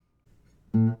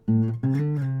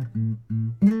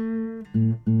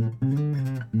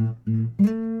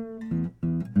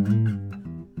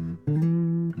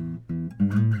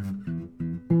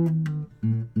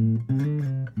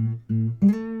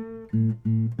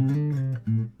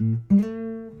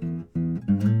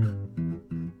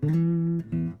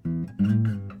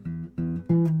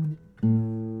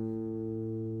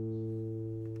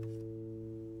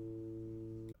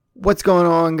What's going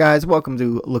on, guys? Welcome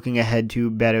to Looking Ahead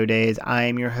to Beto Days. I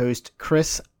am your host,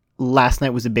 Chris. Last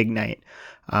night was a big night.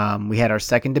 We had our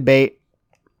second debate.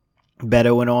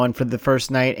 Beto went on for the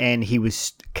first night, and he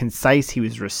was concise, he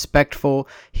was respectful,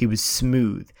 he was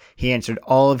smooth. He answered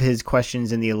all of his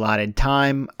questions in the allotted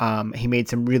time. He made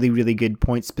some really, really good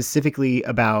points, specifically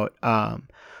about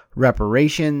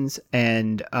reparations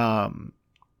and on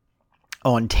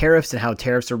tariffs and how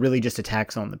tariffs are really just a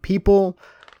tax on the people.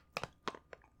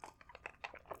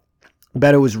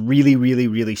 Beto was really, really,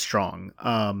 really strong.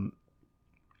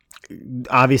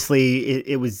 Obviously,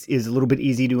 it was a little bit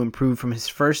easy to improve from his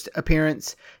first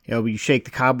appearance. You know, you shake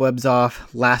the cobwebs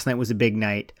off. Last night was a big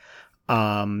night.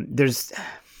 I'm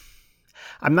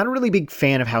not a really big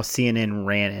fan of how CNN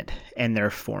ran it and their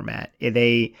format.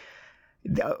 The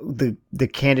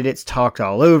candidates talked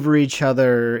all over each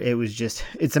other.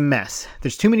 It's a mess.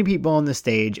 There's too many people on the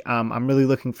stage. I'm really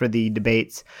looking for the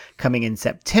debates coming in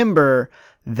September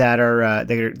that are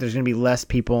there's going to be less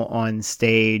people on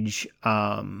stage.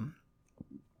 It'll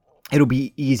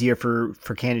be easier for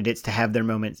candidates to have their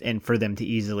moments and for them to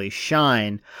easily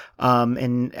shine.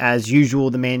 And as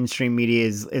usual, the mainstream media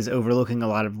is overlooking a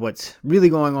lot of what's really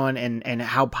going on and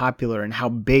how popular and how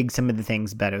big some of the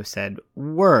things Beto said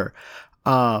were.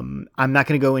 I'm not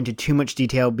going to go into too much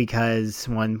detail because,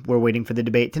 one, we're waiting for the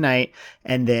debate tonight,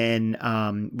 and then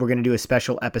we're going to do a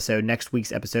special episode. Next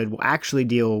week's episode will actually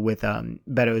deal with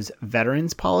Beto's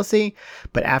veterans policy,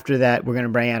 but after that, we're going to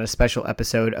bring out a special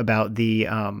episode about the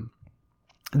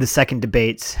second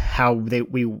debates, how they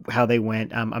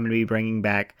went. I'm going to be bringing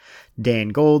back Dan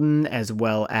Golden as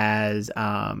well as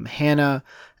Hannah,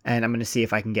 and I'm going to see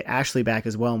if I can get Ashley back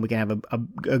as well, and we can have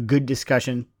a good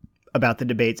discussion about the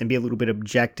debates and be a little bit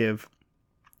objective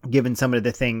given some of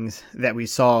the things that we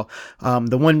saw.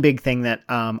 The one big thing that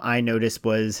I noticed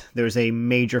was there was a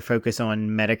major focus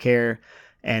on Medicare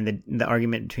and the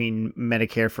argument between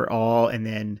Medicare for all and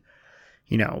then,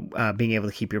 being able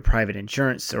to keep your private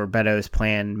insurance, or Beto's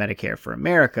plan, Medicare for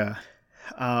America.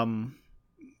 Again,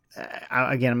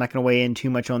 I'm not going to weigh in too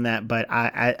much on that, but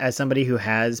as somebody who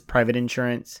has private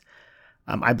insurance,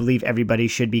 I believe everybody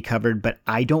should be covered, but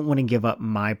I don't want to give up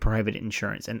my private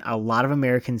insurance. And a lot of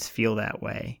Americans feel that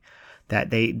way,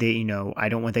 that they I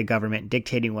don't want the government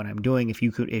dictating what I'm doing. If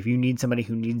you need somebody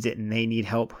who needs it and they need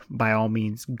help, by all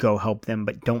means, go help them,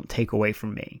 but don't take away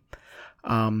from me.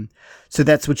 So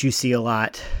that's what you see a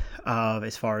lot of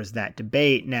as far as that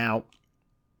debate. Now,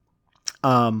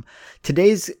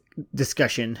 today's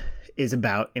discussion is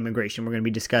about immigration. We're going to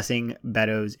be discussing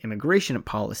Beto's immigration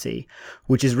policy,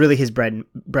 which is really his bread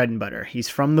and butter. He's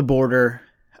from the border.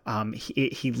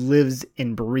 He lives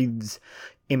and breathes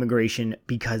immigration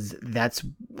because that's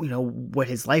what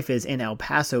his life is in El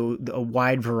Paso. A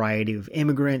wide variety of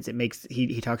immigrants.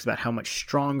 He talks about how much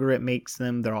stronger it makes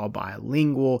them. They're all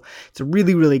bilingual. It's a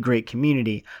really, really great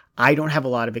community. I don't have a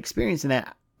lot of experience in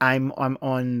that. I'm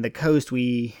on the coast.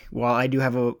 While I do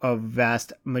have a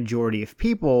vast majority of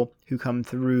people who come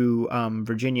through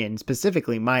Virginia, and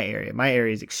specifically my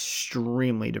area is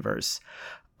extremely diverse.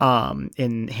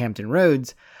 In Hampton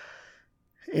Roads,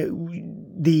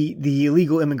 the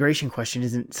illegal immigration question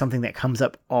isn't something that comes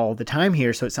up all the time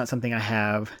here, so it's not something I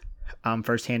have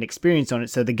firsthand experience on it.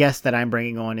 So the guest that I'm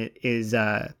bringing on is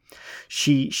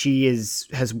she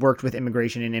has worked with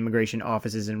immigration and immigration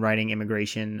offices and writing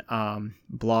immigration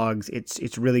blogs.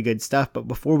 It's really good stuff. But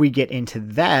before we get into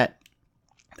that,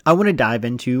 I want to dive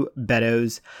into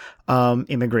Beto's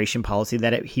immigration policy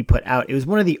that he put out. It was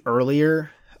one of the earlier,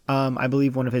 I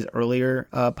believe, one of his earlier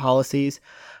policies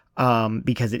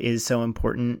because it is so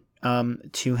important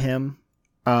to him.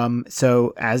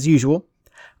 So as usual,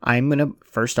 I'm going to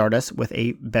first start us with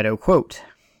a Beto quote.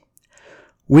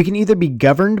 "We can either be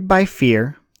governed by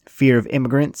fear of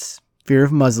immigrants, fear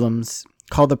of Muslims,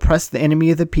 call the press the enemy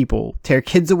of the people, tear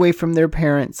kids away from their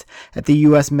parents at the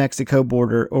U.S.-Mexico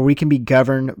border, or we can be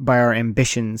governed by our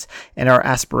ambitions and our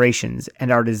aspirations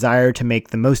and our desire to make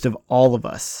the most of all of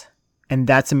us. And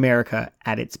that's America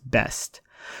at its best.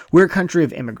 We're a country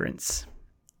of immigrants.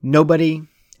 Nobody,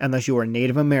 unless you are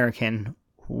Native American,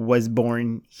 was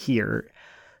born here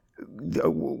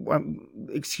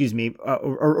excuse me,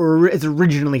 or is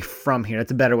originally from here.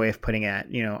 That's a better way of putting it.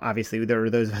 You know, obviously there are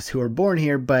those of us who are born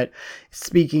here, but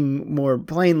speaking more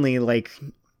plainly, like,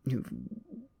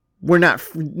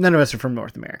 none of us are from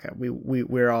North America.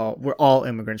 We're all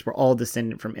immigrants. We're all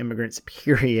descendant from immigrants,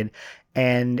 period.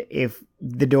 And if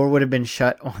the door would have been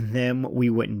shut on them, we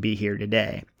wouldn't be here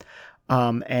today.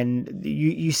 And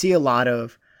you see a lot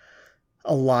of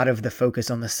the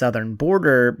focus on the southern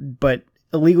border, but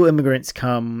illegal immigrants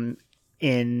come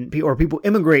in, or people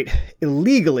immigrate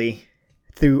illegally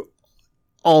through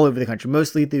all over the country,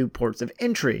 mostly through ports of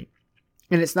entry.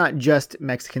 And it's not just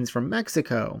Mexicans from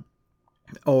Mexico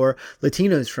or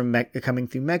Latinos from coming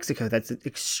through Mexico. That's an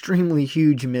extremely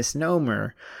huge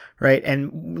misnomer, right? And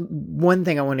one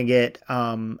thing I want to get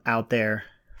out there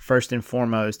first and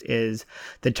foremost is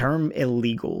the term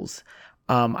illegals.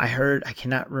 I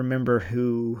cannot remember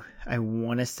who, I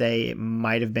want to say it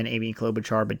might have been Amy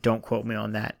Klobuchar, but don't quote me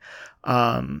on that.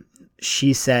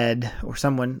 She said, or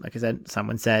someone, like I said,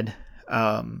 someone said,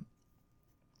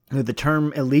 the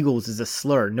term illegals is a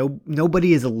slur.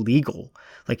 Nobody is illegal.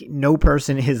 Like, no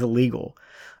person is illegal.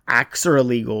 Acts are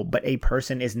illegal, but a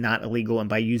person is not illegal. And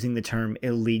by using the term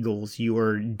illegals, you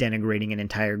are denigrating an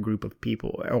entire group of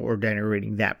people, or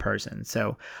denigrating that person.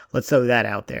 So let's throw that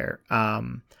out there.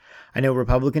 I know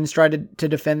Republicans tried to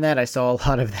defend that. I saw a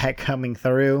lot of that coming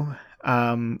through,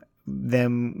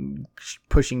 them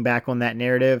pushing back on that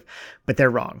narrative, but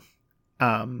they're wrong.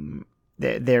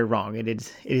 They're wrong.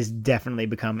 It is definitely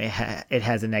become, it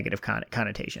has a negative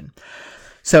connotation.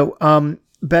 So,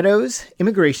 Beto's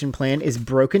immigration plan is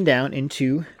broken down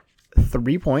into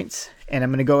 3 points, and I'm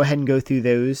going to go ahead and go through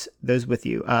those with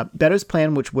you. Beto's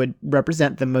plan, which would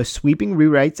represent the most sweeping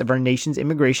rewrites of our nation's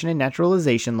immigration and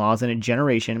naturalization laws in a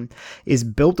generation, is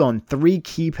built on 3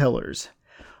 key pillars.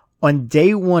 On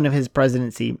day 1 of his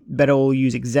presidency, Beto will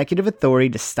use executive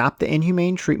authority to stop the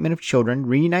inhumane treatment of children,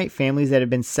 reunite families that have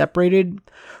been separated,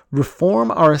 reform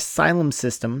our asylum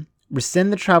system,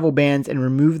 rescind the travel bans, and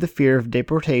remove the fear of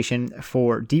deportation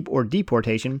for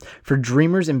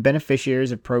dreamers and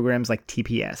beneficiaries of programs like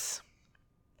TPS.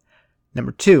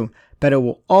 Number 2, Beto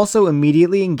will also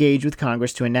immediately engage with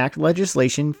Congress to enact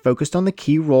legislation focused on the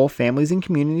key role families and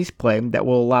communities play that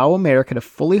will allow America to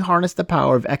fully harness the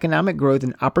power of economic growth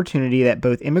and opportunity that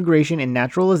both immigration and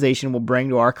naturalization will bring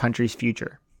to our country's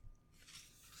future.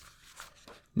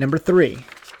 Number 3.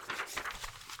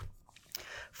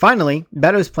 Finally,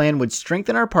 Beto's plan would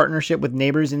strengthen our partnership with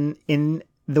neighbors in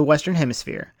the Western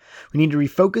Hemisphere. We need to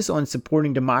refocus on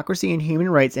supporting democracy and human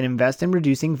rights and invest in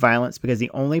reducing violence, because the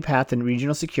only path in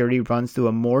regional security runs through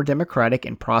a more democratic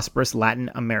and prosperous Latin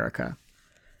America.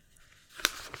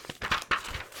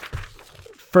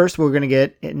 First, we're going to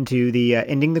get into the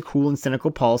ending the cruel and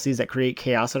cynical policies that create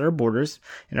chaos at our borders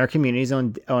and our communities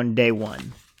on day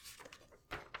 1.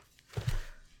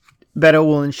 Beto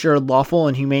will ensure lawful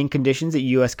and humane conditions at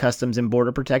U.S. Customs and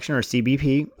Border Protection, or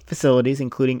CBP, facilities,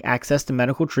 including access to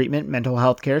medical treatment, mental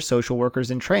health care, social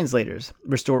workers, and translators.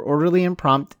 Restore orderly and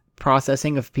prompt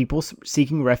processing of people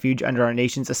seeking refuge under our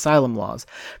nation's asylum laws.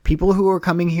 People who are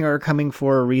coming here are coming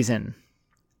for a reason.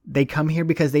 They come here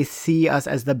because they see us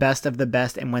as the best of the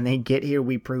best, and when they get here,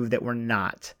 we prove that we're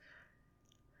not.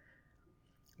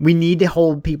 We need to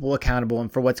hold people accountable,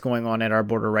 and for what's going on at our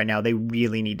border right now, they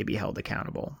really need to be held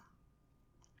accountable.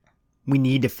 We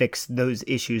need to fix those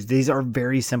issues. These are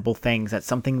very simple things. That's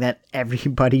something that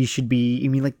everybody should be. I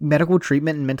mean, like medical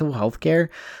treatment and mental health care.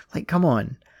 Like, come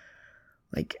on.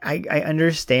 Like, I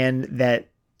understand that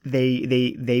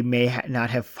they may not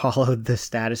have followed the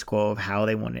status quo of how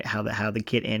they wanted, how they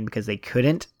get in, because they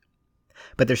couldn't.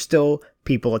 But they're still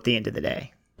people at the end of the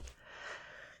day.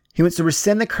 He wants to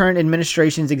rescind the current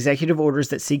administration's executive orders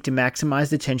that seek to maximize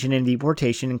detention and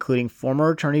deportation, including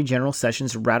former Attorney General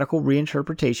Sessions' radical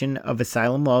reinterpretation of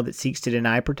asylum law that seeks to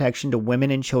deny protection to women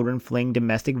and children fleeing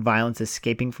domestic violence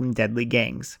escaping from deadly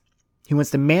gangs. He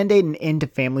wants to mandate an end to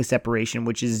family separation,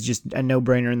 which is just a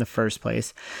no-brainer in the first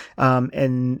place,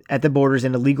 and at the borders,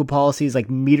 and illegal policies like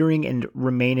metering and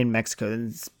remain in Mexico.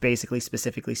 And it's basically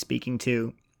specifically speaking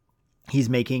to, he's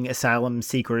making asylum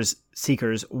seekers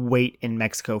wait in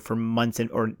Mexico for months,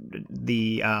 or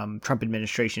the Trump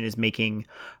administration is making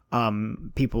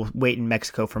people wait in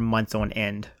Mexico for months on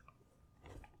end.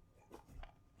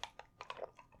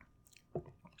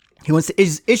 He wants to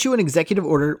issue an executive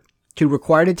order to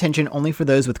require detention only for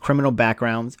those with criminal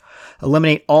backgrounds,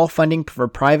 eliminate all funding for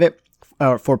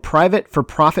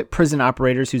for-profit prison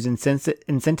operators whose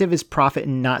incentive is profit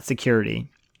and not security.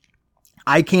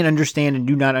 I can't understand and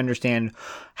do not understand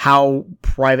how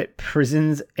private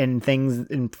prisons and things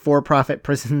and for-profit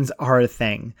prisons are a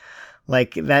thing.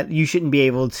 Like that, you shouldn't be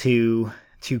able to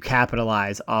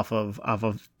capitalize off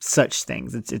of such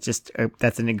things. It's just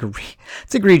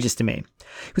it's egregious to me.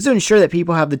 It was to ensure that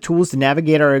people have the tools to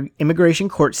navigate our immigration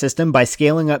court system by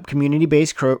scaling up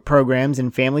community-based programs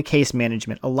and family case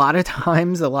management. A lot of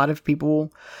times, a lot of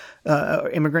people,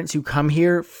 immigrants who come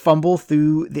here, fumble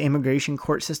through the immigration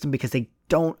court system because they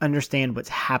don't understand what's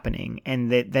happening,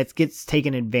 and that gets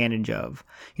taken advantage of.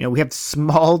 We have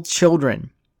small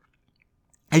children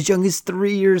as young as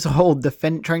 3 years old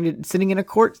sitting in a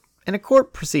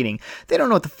court proceeding. They don't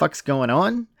know what the fuck's going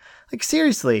on. Like,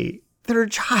 seriously, they're a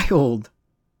child.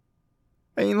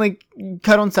 I mean, like,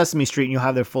 cut on Sesame Street and you'll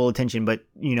have their full attention, but,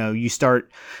 you start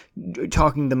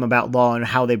talking to them about law and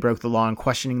how they broke the law and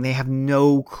questioning. They have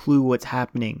no clue what's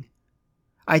happening.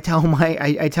 I tell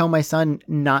my son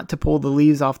not to pull the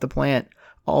leaves off the plant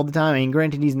all the time. I mean,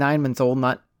 granted, he's 9 months old,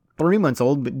 not 3 months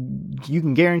old, but you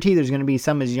can guarantee there's going to be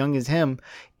some as young as him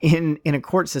in a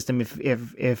court system.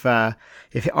 If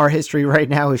our history right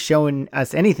now is showing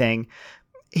us anything,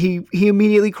 he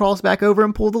immediately crawls back over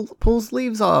and pulls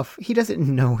leaves off. He doesn't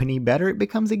know any better. It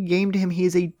becomes a game to him. He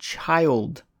is a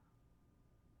child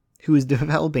who is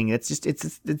developing. It's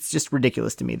just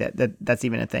ridiculous to me that's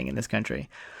even a thing in this country.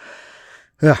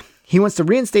 Ugh. He wants to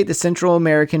reinstate the Central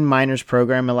American Minors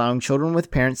Program, allowing children with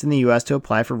parents in the U.S. to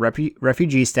apply for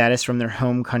refugee status from their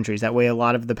home countries. That way, a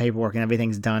lot of the paperwork and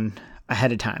everything's done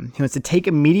ahead of time. He wants to take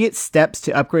immediate steps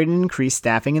to upgrade and increase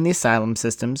staffing in the asylum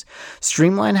systems,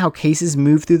 streamline how cases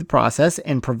move through the process,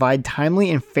 and provide timely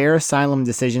and fair asylum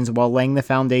decisions while laying the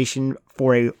foundation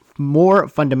for a more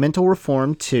fundamental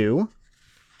reform to...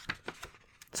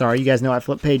 Sorry, you guys know I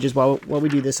flip pages while we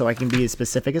do this so I can be as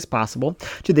specific as possible.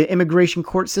 To the immigration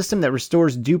court system that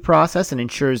restores due process and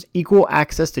ensures equal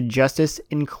access to justice,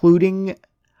 including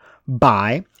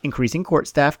by increasing court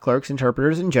staff, clerks,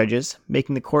 interpreters, and judges,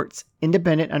 making the courts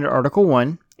independent under Article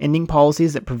 1, ending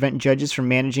policies that prevent judges from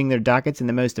managing their dockets in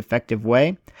the most effective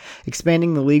way,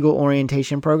 expanding the legal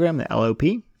orientation program, the LOP,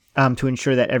 to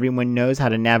ensure that everyone knows how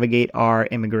to navigate our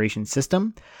immigration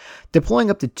system, deploying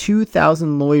up to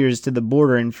 2,000 lawyers to the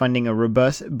border and funding a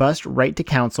robust right to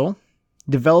counsel,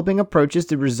 developing approaches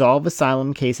to resolve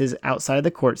asylum cases outside of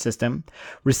the court system,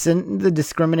 rescind the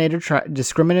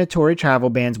discriminatory travel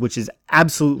bans, which is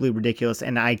absolutely ridiculous,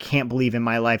 and I can't believe in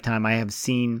my lifetime I have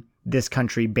seen this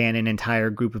country ban an entire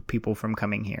group of people from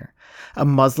coming here. A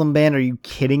Muslim ban? Are you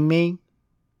kidding me?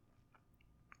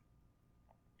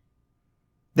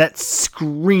 That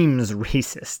screams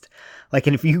racist. Like,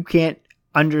 and if you can't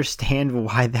understand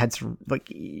why that's like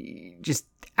just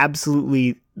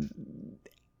absolutely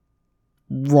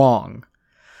wrong,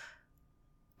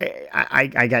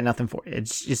 I got nothing for it.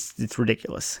 It's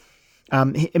ridiculous.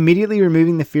 Immediately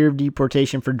removing the fear of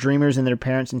deportation for dreamers and their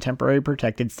parents in temporary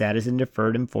protected status and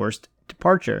deferred and forced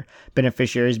departure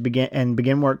beneficiaries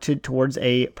begin work towards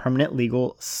a permanent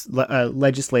legal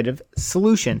legislative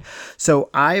solution. So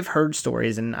I've heard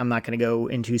stories, and I'm not going to go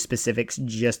into specifics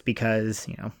just because,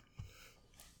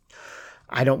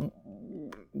 I'm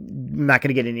not going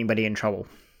to get anybody in trouble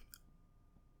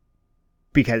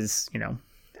because,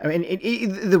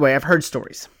 either way, I've heard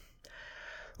stories.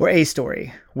 Or a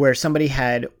story where somebody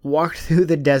had walked through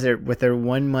the desert with their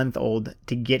 1-month-old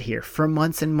to get here for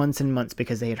months and months and months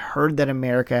because they had heard that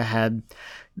America had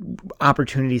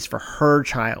opportunities for her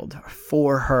child,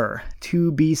 for her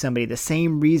to be somebody. The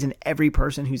same reason every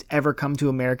person who's ever come to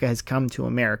America has come to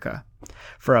America,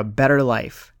 for a better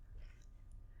life.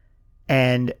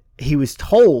 And he was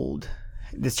told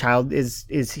this child is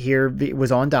here,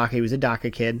 was on DACA. He was a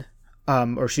DACA kid.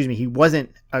 He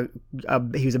wasn't.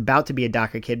 He was about to be a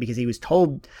DACA kid because he was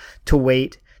told to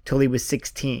wait till he was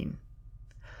 16.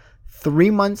 3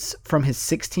 months from his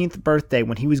 16th birthday,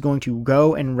 when he was going to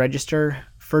go and register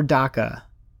for DACA,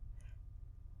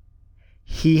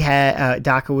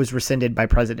 DACA was rescinded by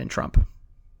President Trump.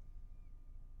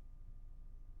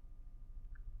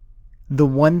 The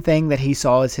one thing that he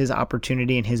saw as his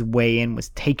opportunity and his way in was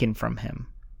taken from him.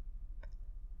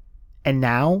 And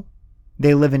now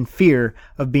they live in fear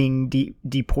of being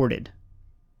deported.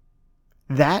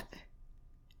 That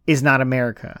is not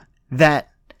America.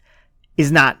 That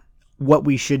is not what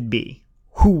we should be,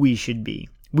 who we should be.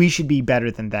 We should be better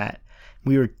than that.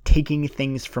 We are taking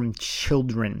things from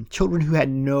children who had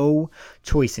no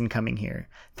choice in coming here.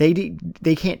 They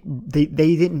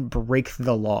didn't break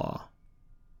the law.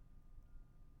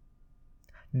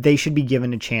 They should be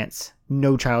given a chance.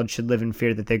 No child should live in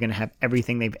fear that they're going to have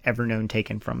everything they've ever known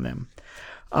taken from them.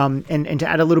 And to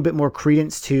add a little bit more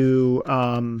credence to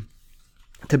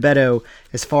to Beto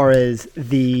as far as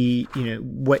the,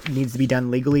 what needs to be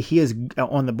done legally. He is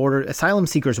on the border. Asylum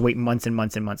seekers wait months and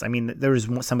months and months. I mean, there was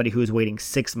somebody who was waiting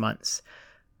 6 months.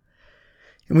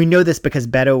 And we know this because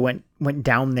Beto went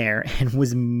down there and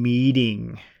was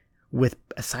meeting with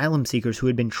asylum seekers who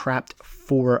had been trapped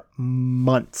for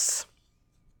months.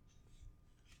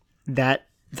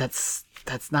 That's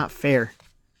not fair.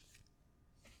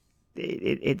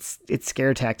 It's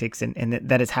scare tactics, and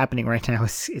that is happening right now.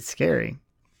 It's scary.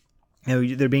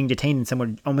 They're being detained in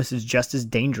somewhere almost just as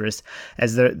dangerous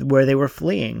as where they were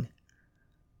fleeing.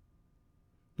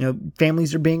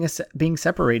 Families are being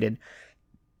separated.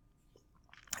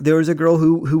 There was a girl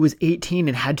who was 18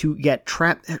 and had to get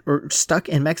trapped or stuck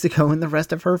in Mexico, and the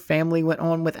rest of her family went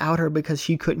on without her because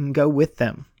she couldn't go with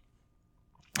them.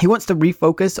 He wants to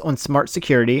refocus on smart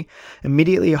security,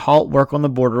 immediately halt work on the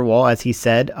border wall. As he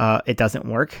said, it doesn't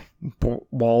work.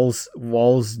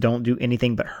 Walls don't do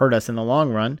anything but hurt us in the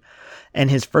long run. And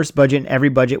his first budget, and every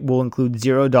budget, will include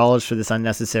 $0 for this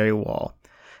unnecessary wall.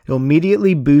 It will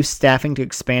immediately boost staffing to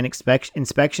expand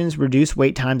inspections, reduce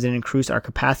wait times, and increase our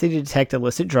capacity to detect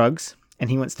illicit drugs. And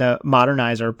he wants to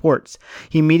modernize our ports.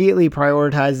 He immediately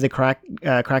prioritizes the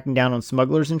cracking down on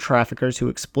smugglers and traffickers who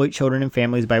exploit children and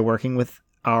families by working with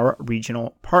our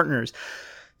regional partners.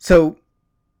 So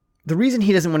the reason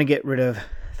he doesn't want to get rid of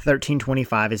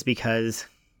 1325 is because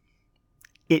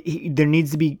there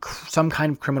needs to be some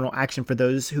kind of criminal action for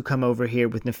those who come over here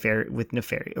with nefarious,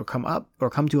 or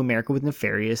come to America with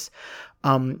nefarious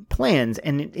plans.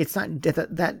 And it's not that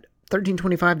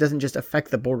 1325 doesn't just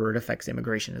affect the border; it affects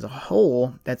immigration as a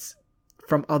whole. That's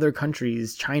from other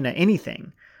countries, China,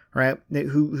 anything, right?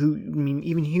 Who I mean,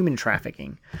 even human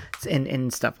trafficking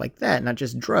and stuff like that, not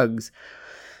just drugs.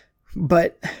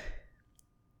 But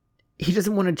he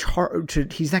doesn't want to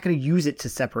he's not going to use it to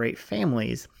separate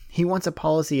families. He wants a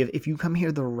policy of, if you come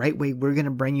here the right way, we're going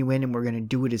to bring you in and we're going to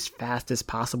do it as fast as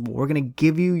possible. We're going to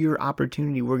give you your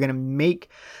opportunity. We're going to make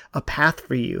a path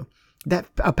for you,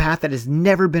 a path that has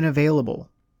never been available.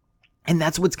 And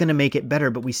that's what's going to make it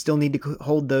better. But we still need to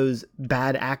hold those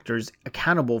bad actors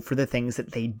accountable for the things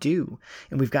that they do.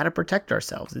 And we've got to protect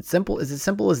ourselves. It's as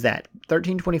simple as that.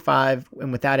 1325,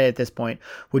 and without it at this point,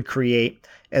 would create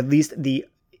at least the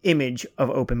image of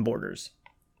open borders.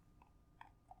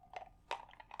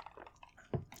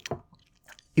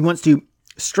 He wants to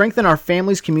strengthen our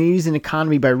families, communities, and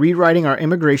economy by rewriting our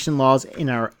immigration laws in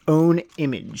our own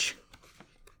image.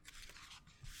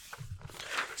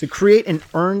 To create an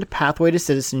earned pathway to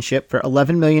citizenship for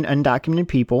 11 million undocumented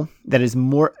people that is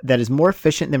more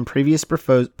efficient than previous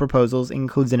proposals,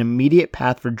 includes an immediate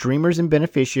path for dreamers and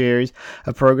beneficiaries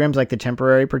of programs like the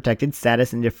Temporary Protected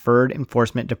Status and Deferred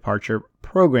Enforcement Departure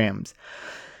programs.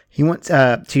 He wants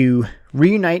to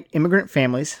reunite immigrant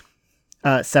families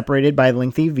separated by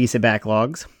lengthy visa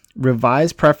backlogs,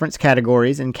 revise preference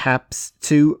categories and caps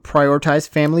to prioritize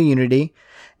family unity,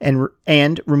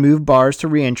 and remove bars to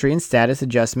reentry and status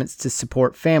adjustments to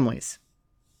support families.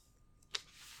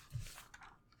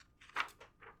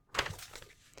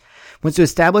 Wants to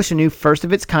establish a new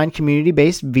first-of-its-kind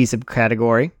community-based visa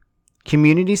category,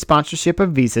 community sponsorship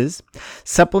of visas,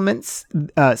 supplement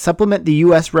the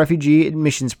U.S. refugee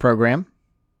admissions program.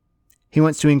 He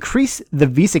wants to increase the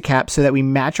visa cap so that we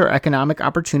match our economic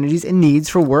opportunities and needs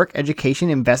for work, education,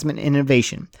 investment, and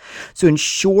innovation. So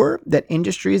ensure that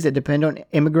industries that depend on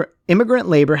immigrant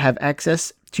labor have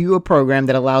access to a program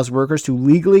that allows workers to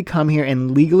legally come here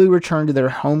and legally return to their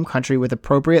home country with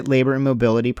appropriate labor and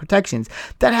mobility protections.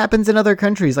 That happens in other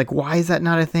countries. Like, why is that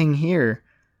not a thing here?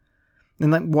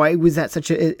 And like, why was that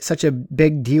such a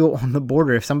big deal on the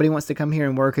border? If somebody wants to come here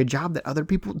and work a job that other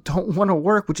people don't want to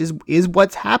work, which is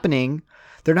what's happening,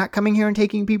 they're not coming here and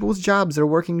taking people's jobs. They're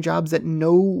working jobs that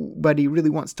nobody really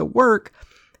wants to work,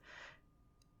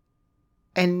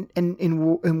 and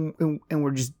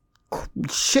we're just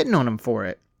shitting on them for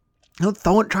it.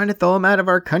 Trying to throw them out of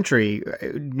our country,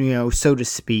 so to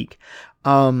speak.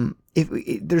 If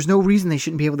there's no reason they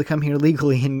shouldn't be able to come here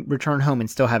legally and return home and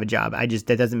still have a job.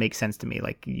 That doesn't make sense to me.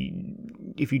 Like,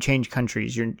 if you change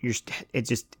countries,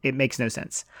 it makes no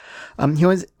sense. He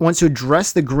wants to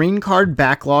address the green card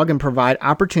backlog and provide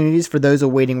opportunities for those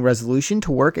awaiting resolution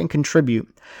to work and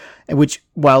contribute,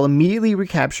 while immediately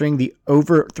recapturing the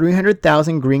over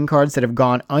 300,000 green cards that have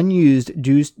gone unused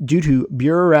due to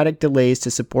bureaucratic delays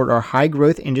to support our high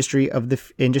growth industries of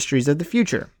the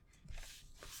future.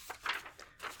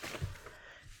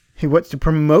 He wants to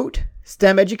promote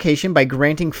STEM education by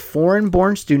granting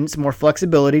foreign-born students more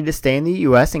flexibility to stay in the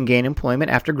U.S. and gain employment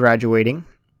after graduating.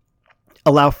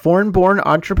 Allow foreign-born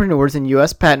entrepreneurs and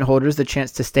U.S. patent holders the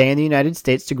chance to stay in the United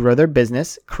States to grow their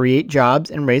business, create jobs,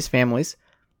 and raise families.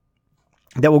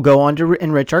 that will go on to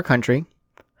enrich our country,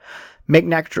 make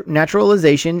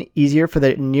naturalization easier for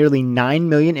the nearly 9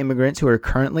 million immigrants who are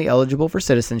currently eligible for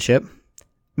citizenship,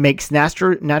 makes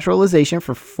naturalization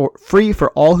free for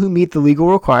all who meet the legal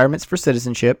requirements for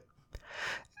citizenship,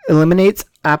 eliminates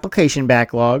application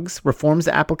backlogs, reforms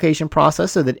the application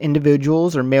process so that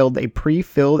individuals are mailed a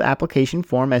pre-filled application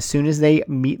form as soon as they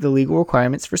meet the legal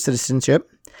requirements for citizenship,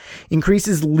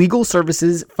 increases legal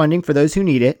services funding for those who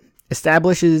need it,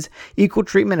 establishes equal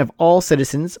treatment of all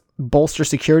citizens, bolster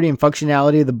security and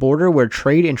functionality of the border where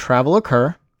trade and travel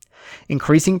occur,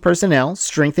 increasing personnel,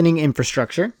 strengthening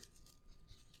infrastructure,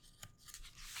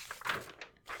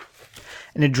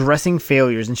 and addressing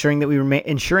failures, ensuring that we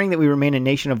remain a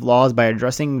nation of laws by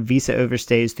addressing visa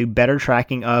overstays through better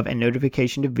tracking of and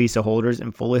notification to visa holders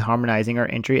and fully harmonizing our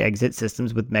entry-exit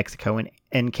systems with Mexico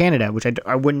and Canada, which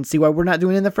I wouldn't see why we're not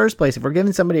doing in the first place. If we're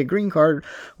giving somebody a green card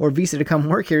or visa to come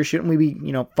work here, shouldn't we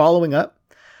be, following up?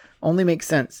 Only makes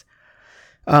sense.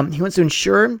 He wants to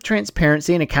ensure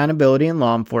transparency and accountability in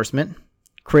law enforcement,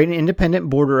 create an independent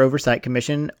border oversight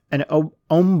commission, an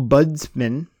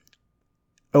ombudsman,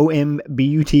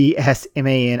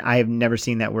 OMBUTSMAN. I have never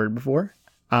seen that word before.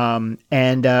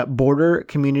 And Border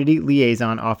Community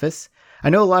Liaison Office. I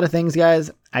know a lot of things,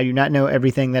 guys. I do not know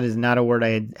everything. That is not a word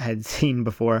I had seen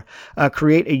before.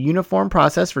 Create a uniform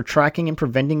process for tracking and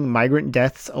preventing migrant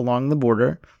deaths along the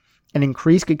border. And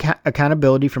increase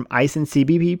accountability from ICE and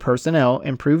CBP personnel,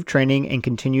 improve training, and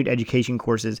continued education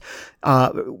courses.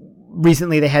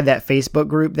 Recently, they had that Facebook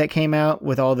group that came out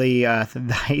with all the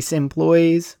ICE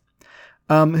employees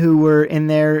who were in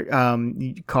there,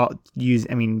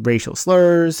 racial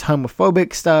slurs,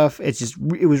 homophobic stuff.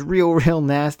 It was real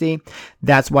nasty.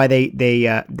 That's why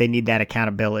they need that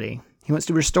accountability. He wants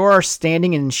to restore our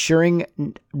standing in ensuring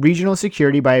regional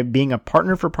security by being a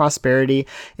partner for prosperity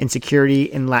and security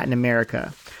in Latin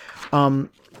America. In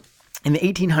the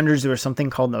 1800s, there was something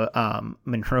called the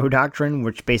Monroe Doctrine,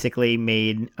 which basically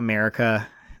made America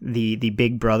the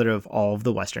big brother of all of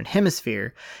the Western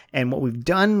Hemisphere. And what we've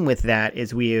done with that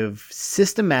is we have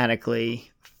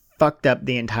systematically fucked up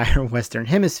the entire Western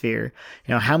Hemisphere.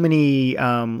 How many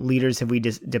leaders have we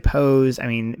deposed?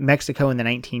 Mexico in the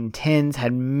 1910s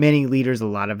had many leaders. A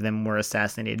lot of them were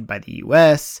assassinated by the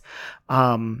U.S.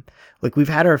 We've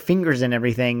had our fingers in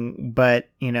everything, but,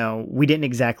 we didn't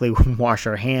exactly wash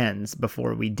our hands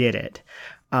before we did it.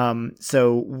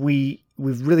 So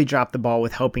we've really dropped the ball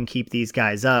with helping keep these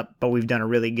guys up, but we've done a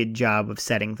really good job of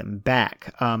setting them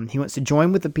back. He wants to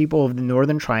join with the people of the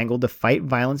Northern Triangle to fight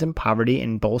violence and poverty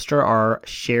and bolster our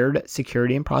shared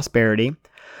security and prosperity.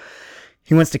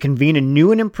 He wants to convene a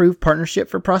new and improved partnership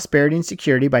for prosperity and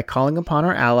security by calling upon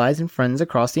our allies and friends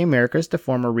across the Americas to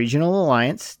form a regional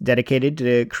alliance dedicated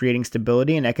to creating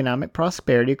stability and economic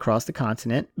prosperity across the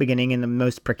continent, beginning in the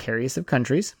most precarious of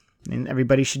countries. And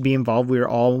everybody should be involved. We are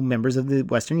all members of the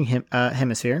Western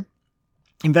Hemisphere.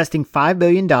 Investing $5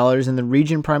 billion in the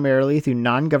region primarily through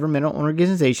non-governmental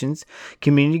organizations,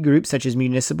 community groups such as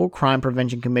municipal crime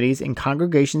prevention committees, and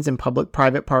congregations and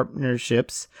public-private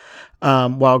partnerships,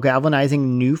 while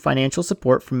galvanizing new financial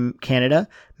support from Canada,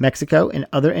 Mexico, and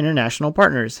other international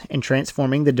partners, and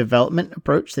transforming the development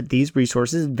approach that these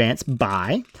resources advance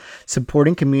by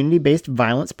supporting community-based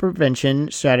violence prevention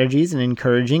strategies and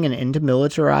encouraging an end to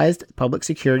militarized public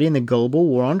security in the global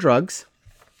war on drugs,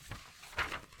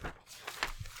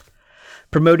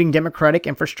 promoting democratic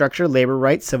infrastructure, labor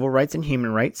rights, civil rights, and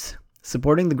human rights,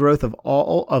 supporting the growth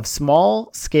of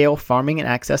small-scale farming and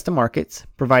access to markets,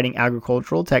 providing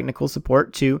agricultural technical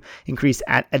support to increase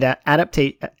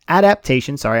adaptation,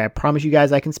 I promise you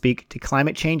guys I can speak, to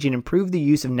climate change and improve the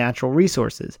use of natural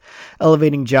resources,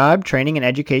 elevating job, training, and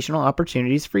educational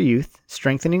opportunities for youth,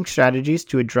 strengthening strategies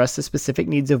to address the specific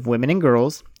needs of women and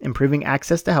girls, improving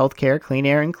access to healthcare, clean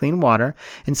air, and clean water,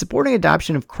 and supporting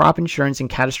adoption of crop insurance and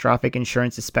catastrophic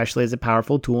insurance, especially as a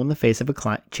powerful tool in the face of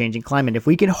a changing climate. If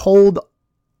we can hold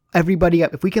everybody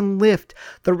up, if we can lift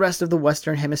the rest of the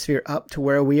Western Hemisphere up to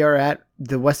where we are at,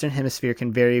 the Western Hemisphere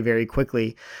can very, very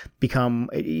quickly become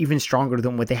even stronger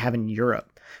than what they have in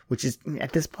Europe, which is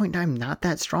at this point in time not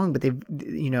that strong, but they've,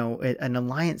 an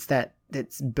alliance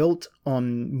that's built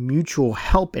on mutual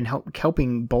help and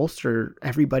helping bolster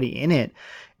everybody in it.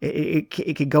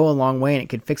 It could go a long way, and it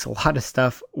could fix a lot of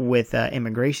stuff with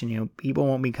immigration. People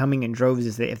won't be coming in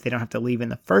droves if they don't have to leave in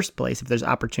the first place, if there's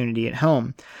opportunity at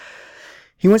home.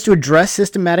 He wants to address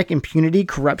systematic impunity,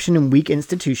 corruption, and weak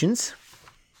institutions.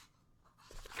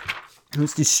 He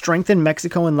wants to strengthen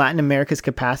Mexico and Latin America's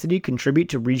capacity to contribute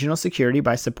to regional security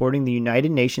by supporting the United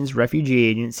Nations refugee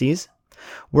agencies,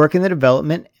 work in the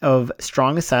development of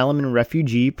strong asylum and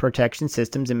refugee protection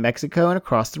systems in Mexico and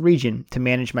across the region to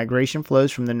manage migration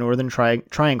flows from the Northern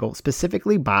Triangle,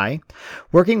 specifically by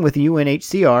working with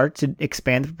UNHCR to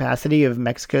expand the capacity of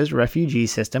Mexico's refugee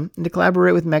system and to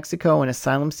collaborate with Mexico and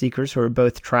asylum seekers who are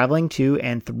both traveling to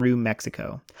and through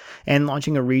Mexico, and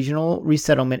launching a regional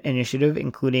resettlement initiative,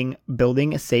 including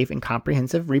building a safe and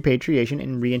comprehensive repatriation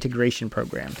and reintegration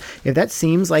program. If that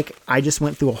seems like I just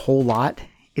went through a whole lot,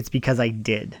 it's because I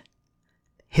did.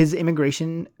 His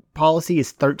immigration policy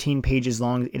is 13 pages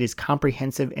long. It is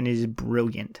comprehensive and it is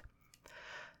brilliant.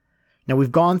 Now,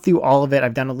 we've gone through all of it.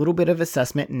 I've done a little bit of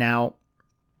assessment. Now,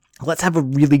 let's have a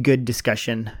really good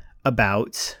discussion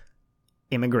about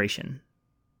immigration.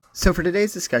 So for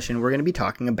today's discussion, we're going to be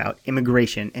talking about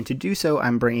immigration. And to do so,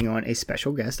 I'm bringing on a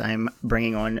special guest. I'm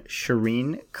bringing on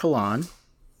Shireen Kalan.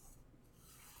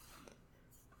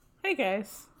 Hi,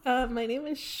 guys. My name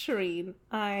is Shireen.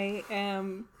 I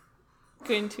am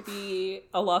going to be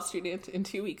a law student in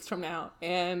 2 weeks from now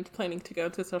and planning to go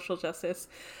into social justice.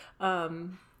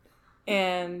 And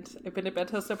I've been a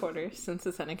Beto supporter since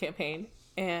the Senate campaign.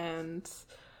 And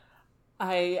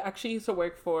I actually used to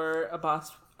work for a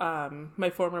boss.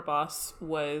 My former boss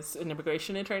was an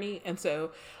immigration attorney. And so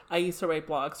I used to write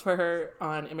blogs for her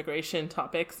on immigration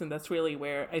topics. And that's really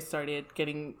where I started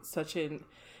getting such an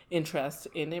interest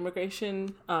in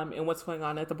immigration and what's going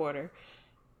on at the border.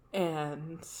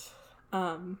 And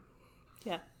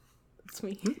yeah, that's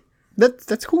me.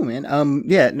 That's cool, man.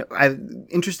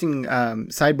 Interesting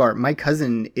sidebar. My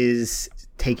cousin is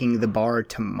taking the bar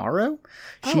tomorrow.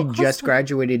 She just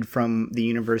graduated from the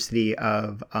University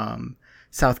of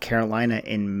South Carolina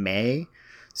in May.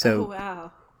 So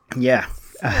wow. Yeah.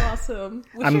 So awesome.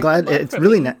 I'm glad it's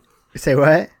really not. Say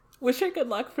what? Wish her good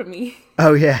luck for me.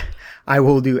 Oh yeah, I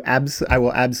will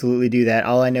absolutely do that.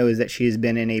 All I know is that she has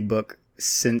been in a book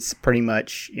since pretty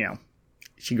much,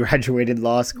 she graduated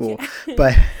law school. Yeah.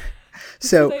 But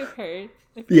so what I've heard.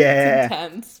 Yeah, it's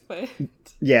intense, but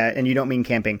yeah, and you don't mean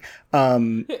camping.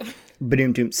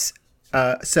 Badoom-tooms.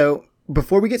 So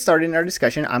before we get started in our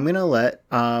discussion, I'm gonna let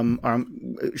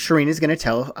Shireen is gonna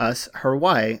tell us her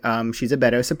why. She's a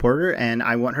Beto supporter, and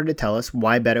I want her to tell us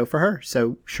why Beto for her.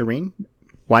 So Shireen,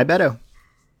 why Beto?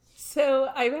 So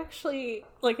I've actually,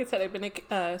 like I said, I've been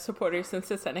a supporter since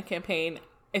the Senate campaign.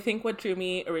 I think what drew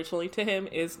me originally to him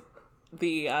is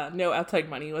the no outside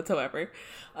money whatsoever.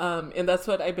 And that's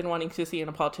what I've been wanting to see in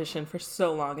a politician for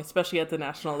so long, especially at the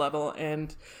national level.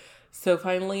 And so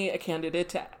finally a candidate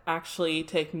to actually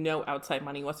take no outside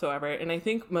money whatsoever. And I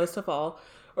think most of all,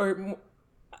 or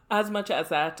as much as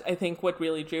that, I think what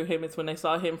really drew him is when I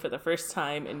saw him for the first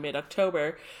time in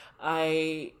mid-October,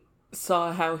 I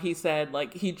saw how he said,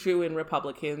 like, he drew in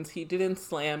Republicans. He didn't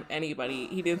slam anybody.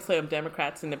 He didn't slam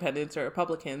Democrats, Independents, or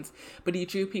Republicans, but he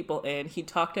drew people in. He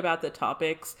talked about the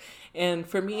topics. And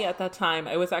for me at that time,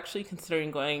 I was actually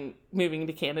considering moving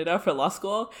to Canada for law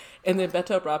school. And then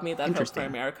Beto brought me that Hope for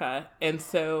America. And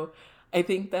so I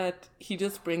think that he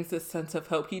just brings this sense of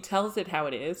hope. He tells it how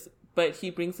it is, but he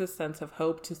brings this sense of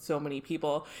hope to so many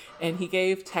people. And he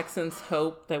gave Texans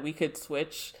hope that we could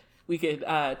switch. We could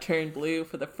turn blue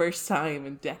for the first time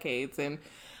in decades. And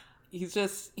he's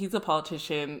a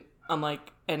politician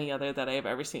unlike any other that I have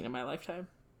ever seen in my lifetime.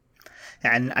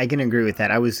 And I can agree with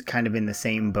that. I was kind of in the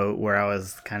same boat where I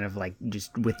was kind of like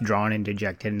just withdrawn and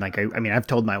dejected. And like, I mean, I've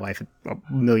told my wife a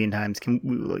million times,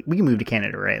 we can move to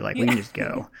Canada, right? Like, we can just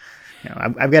go.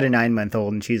 I've got a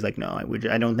 9-month-old, and she's like, no,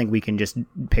 I don't think we can just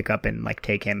pick up and like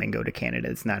take him and go to Canada.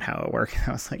 It's not how it works.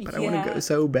 I was like, but I want to go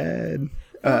so bad.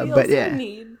 But yeah.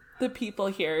 Need the people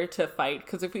here to fight,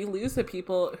 because if we lose the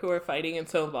people who are fighting and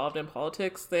so involved in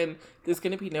politics, then there's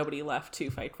going to be nobody left to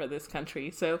fight for this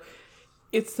country. So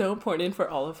it's so important for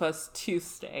all of us to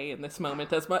stay in this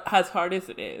moment, as hard as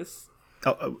it is.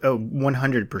 Oh,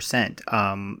 100%.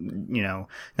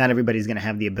 Not everybody's going to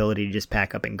have the ability to just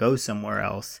pack up and go somewhere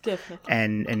else. Definitely.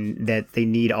 And that they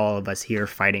need all of us here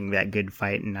fighting that good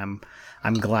fight. And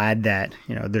I'm glad that,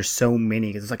 there's so many,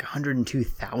 because there's like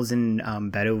 102,000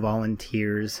 Beto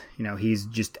volunteers. He's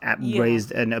just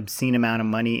raised an obscene amount of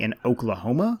money in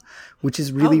Oklahoma, which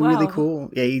is really, really cool.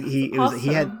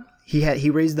 Yeah, he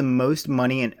raised the most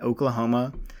money in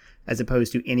Oklahoma as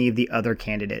opposed to any of the other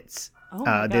candidates.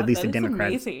 At least the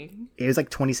Democrats. Amazing. It was like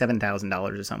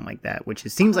 $27,000 or something like that, which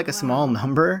seems like a small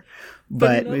number,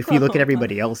 but if you look at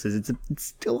everybody else's, it's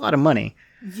still a lot of money.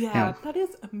 Yeah, that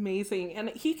is amazing. And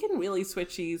he can really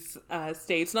switch these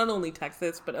states, not only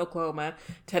Texas, but Oklahoma,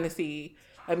 Tennessee.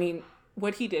 I mean,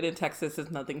 what he did in Texas is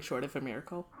nothing short of a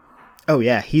miracle. Oh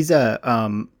yeah, he's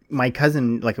my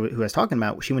cousin, like who I was talking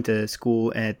about, she went to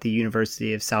school at the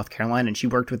University of South Carolina, and she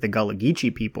worked with the Gullah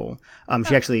Geechee people.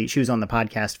 She was on the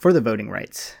podcast for the voting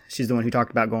rights. She's the one who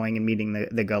talked about going and meeting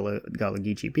the Gullah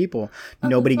Geechee people.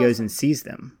 Nobody goes and sees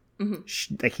them.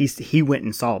 He went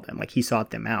and saw them, like he sought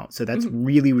them out. So that's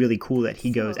really, really cool that he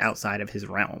goes outside of his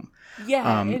realm,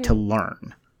 to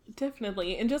learn.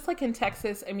 Definitely. And just like in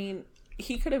Texas, I mean,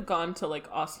 he could have gone to like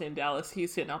Austin, Dallas,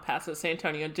 Houston, El Paso, San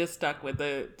Antonio, just stuck with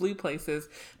the blue places.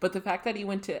 But the fact that he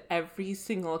went to every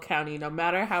single county, no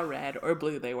matter how red or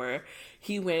blue they were,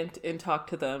 he went and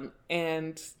talked to them.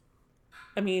 And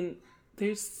I mean,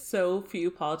 there's so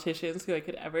few politicians who I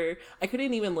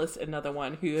couldn't even list another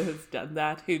one who has done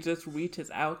that, who just reaches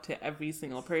out to every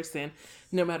single person,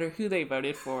 no matter who they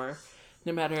voted for,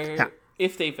 no matter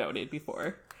if they voted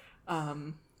before.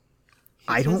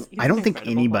 I don't think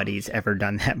anybody's ever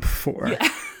done that before. Yeah.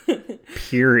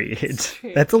 Period.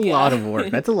 That's a lot of work.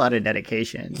 That's a lot of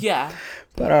dedication. Yeah.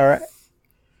 But all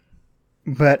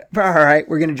right,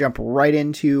 we're going to jump right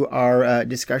into our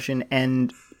discussion.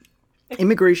 And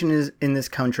immigration in this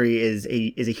country is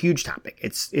a huge topic.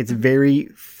 It's very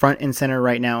front and center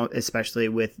right now, especially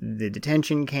with the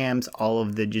detention camps, all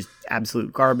of the just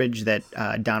absolute garbage that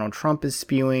Donald Trump is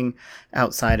spewing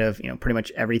outside of pretty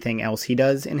much everything else he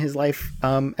does in his life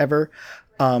ever.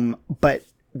 But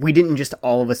we didn't just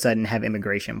all of a sudden have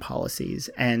immigration policies,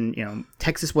 and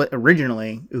Texas,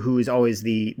 who is always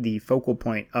the focal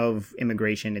point of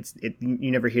immigration.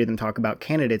 You never hear them talk about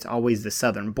Canada. It's always the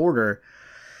southern border.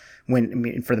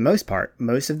 For the most part,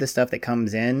 most of the stuff that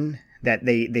comes in that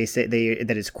they say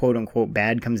that is quote unquote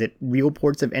bad comes at real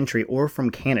ports of entry or from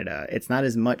Canada. It's not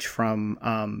as much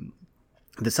from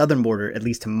the southern border, at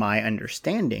least to my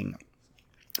understanding.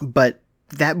 But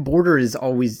that border is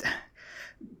always.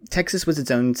 Texas was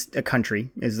its own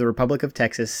country, is the Republic of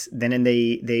Texas. Then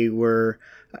they were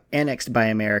annexed by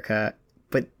America.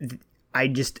 But I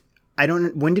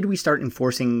don't. When did we start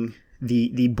enforcing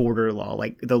the border law,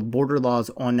 like the border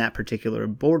laws on that particular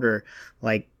border?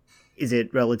 Like, is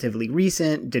it relatively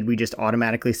recent? Did we just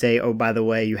automatically say, oh, by the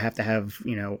way, you have to have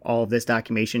all of this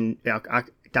documentation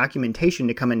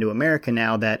to come into America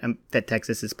now that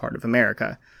Texas is part of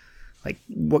America? Like,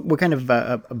 what kind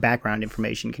of background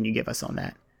information can you give us on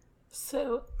that?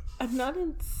 So I'm not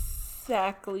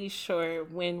exactly sure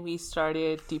when we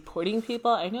started deporting people.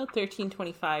 I know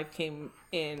 1325 came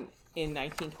in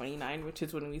 1929, which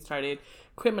is when we started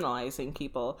criminalizing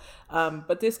people.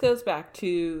 But this goes back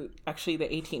to actually the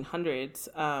 1800s,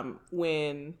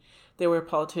 when there were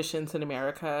politicians in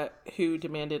America who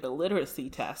demanded a literacy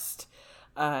test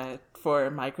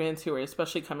for migrants who were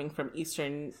especially coming from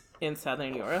Eastern and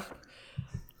Southern Europe.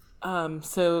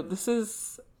 So this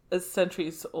is a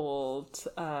centuries old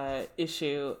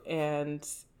issue, and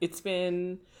it's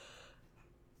been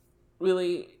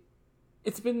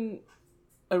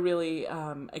a really,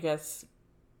 I guess,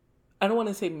 I don't want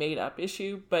to say made up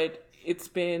issue, but it's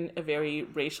been a very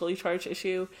racially charged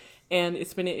issue. And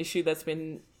it's been an issue that's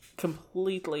been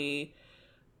completely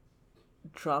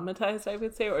dramatized, I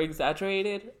would say, or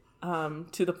exaggerated,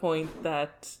 to the point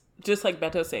that, just like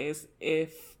Beto says,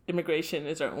 if immigration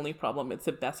is our only problem, it's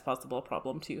the best possible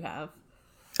problem to have.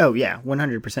 Oh yeah,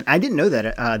 100%. I didn't know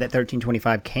that that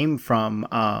 1325 came from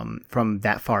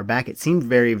that far back. It seemed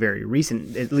very, very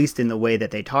recent, at least in the way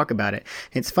that they talk about it.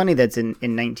 It's funny that's in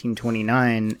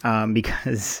 1929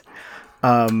 because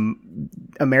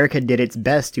America did its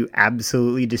best to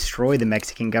absolutely destroy the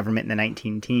Mexican government in the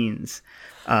 19 teens.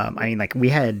 I mean, like we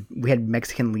had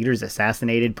Mexican leaders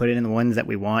assassinated, put in the ones that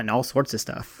we want, and all sorts of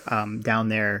stuff down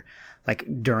there. Like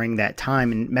during that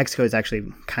time, and Mexico is actually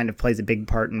kind of plays a big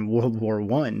part in World War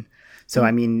I. So, I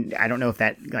mean, I don't know if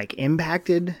that like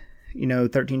impacted,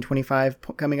 1325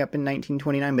 coming up in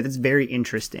 1929, but it's very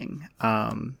interesting.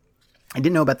 I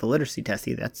didn't know about the literacy test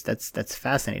either. That's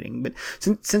fascinating. But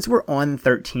since we're on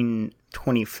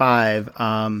 1325,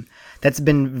 that's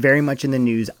been very much in the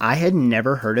news. I had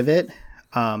never heard of it.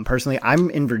 Personally,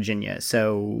 I'm in Virginia,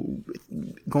 so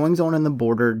goings on the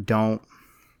border don't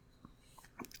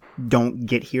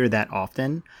get here that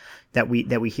often, that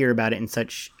we hear about it in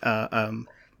such a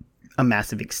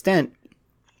massive extent,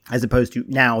 as opposed to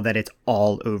now that it's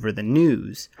all over the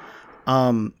news.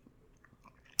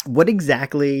 What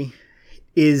exactly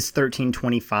is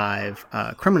 1325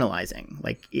 criminalizing?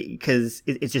 Like, because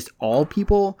it's just all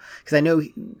people? Because I know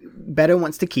Beto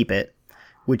wants to keep it,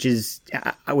 which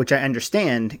I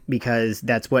understand, because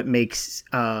that's what makes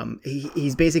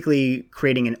he's basically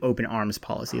creating an open arms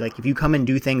policy. Like, if you come and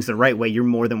do things the right way, you're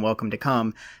more than welcome to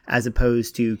come, as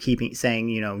opposed to saying,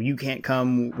 you can't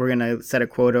come, we're going to set a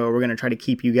quota, or we're going to try to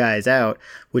keep you guys out,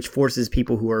 which forces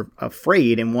people who are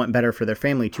afraid and want better for their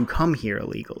family to come here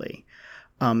illegally.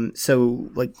 So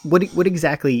like, what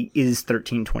exactly is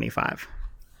 1325?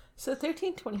 So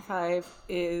 1325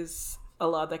 is a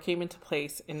law that came into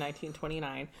place in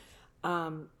 1929.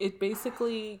 It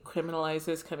basically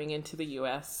criminalizes coming into the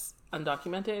U.S.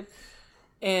 undocumented,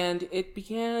 and it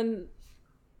began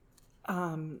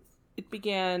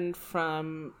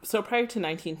from, so prior to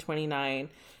 1929,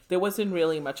 there wasn't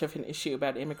really much of an issue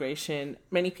about immigration.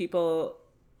 Many people,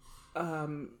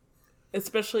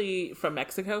 especially from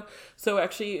Mexico, so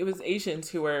actually it was Asians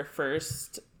who were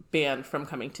first banned from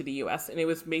coming to the U.S., and it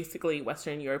was basically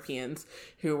Western Europeans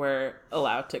who were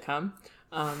allowed to come.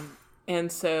 And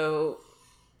so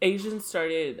Asians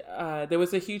started, there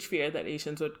was a huge fear that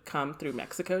Asians would come through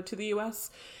Mexico to the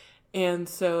U.S. And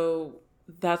so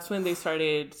that's when they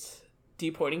started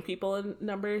deporting people in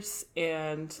numbers.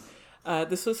 And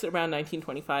this was around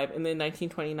 1925. And then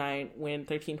 1929, when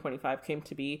 1325 came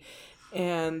to be.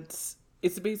 And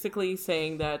it's basically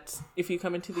saying that if you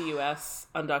come into the U.S.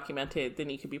 undocumented, then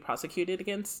you can be prosecuted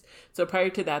against. So prior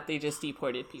to that, they just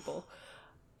deported people.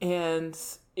 And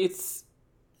it's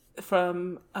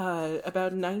from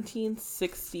about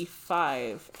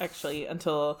 1965, actually,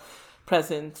 until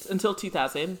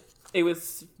 2000. It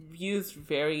was used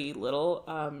very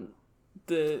little.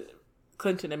 The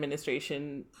Clinton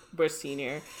administration, Bush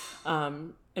Sr.,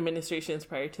 administrations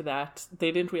prior to that, they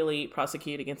didn't really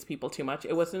prosecute against people too much.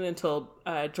 It wasn't until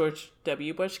George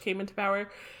W. Bush came into power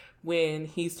when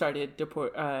he started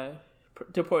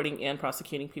deporting and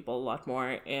prosecuting people a lot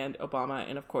more, and Obama,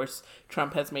 and of course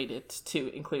Trump has made it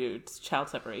to include child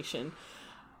separation.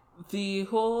 The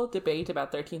whole debate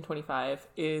about 1325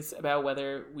 is about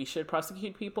whether we should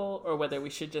prosecute people or whether we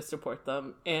should just deport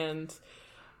them. And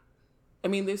I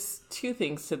mean, there's two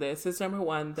things to this. Is number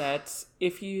one, that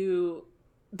you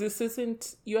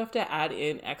have to add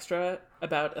in extra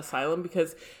about asylum,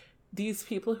 because these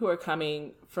people who are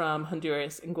coming from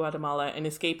Honduras and Guatemala and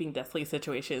escaping deathly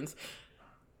situations,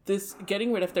 this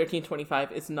getting rid of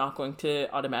 1325 is not going to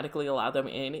automatically allow them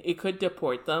in. It could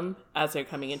deport them as they're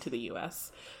coming into the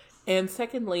U.S. And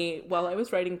secondly, while I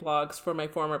was writing blogs for my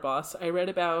former boss, I read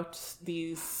about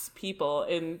these people,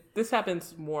 and this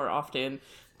happens more often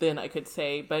than I could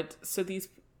say, but so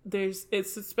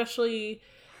it's especially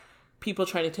people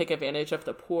trying to take advantage of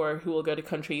the poor, who will go to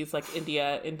countries like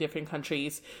India and different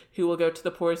countries, who will go to the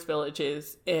poorest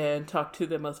villages and talk to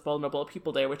the most vulnerable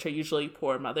people there, which are usually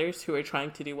poor mothers who are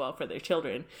trying to do well for their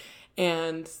children.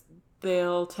 And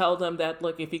they'll tell them that,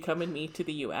 look, if you come with me to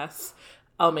the U.S.,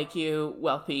 I'll make you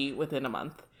wealthy within a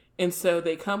month. And so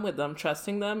they come with them,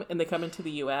 trusting them, and they come into the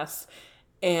U.S.,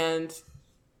 and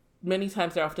many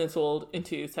times they're often sold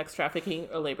into sex trafficking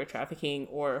or labor trafficking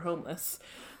or homeless.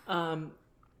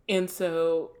 And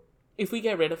so if we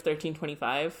get rid of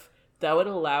 1325, that would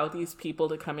allow these people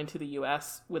to come into the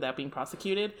U.S. without being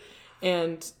prosecuted.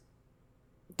 And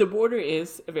the border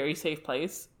is a very safe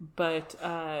place, but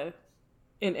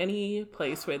in any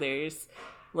place where there's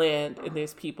land and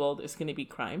there's people, there's going to be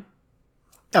crime.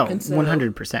 Oh, and so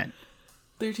 100%.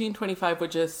 1325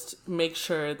 would just make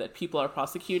sure that people are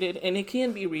prosecuted, and it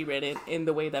can be rewritten in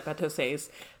the way that Beto says,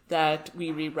 that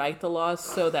we rewrite the laws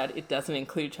so that it doesn't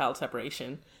include child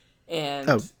separation.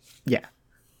 And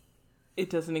it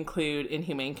doesn't include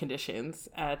inhumane conditions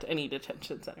at any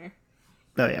detention center.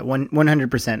 Oh yeah,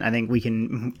 100%. I think we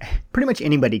can, pretty much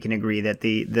anybody can agree that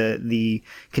the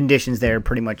conditions there are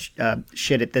pretty much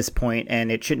shit at this point,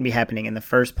 and it shouldn't be happening in the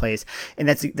first place. And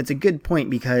that's a good point,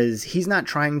 because he's not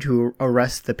trying to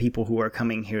arrest the people who are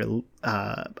coming here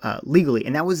legally,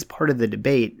 and that was part of the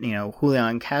debate.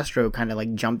 Julian Castro kind of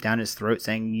like jumped down his throat,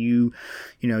 saying you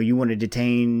want to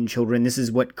detain children. This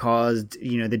is what caused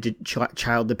the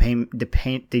child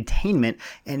detainment,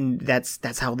 and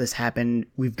that's how this happened.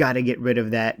 We've got to get rid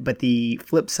of that. But the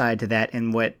flip side to that,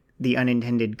 and what the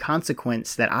unintended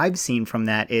consequence that I've seen from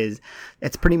that is,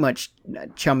 it's pretty much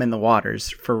chum in the waters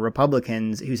for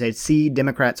Republicans who say, see,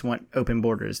 Democrats want open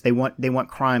borders. They want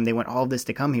crime. They want all this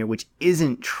to come here, which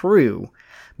isn't true.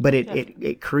 But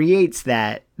it creates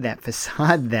that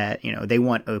facade that, they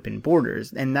want open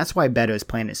borders. And that's why Beto's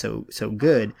plan is so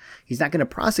good. He's not going to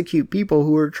prosecute people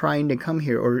who are trying to come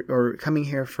here or coming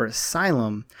here for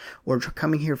asylum or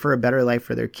coming here for a better life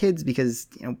for their kids, because,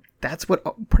 that's what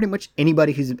pretty much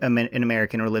anybody who's an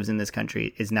American or lives in this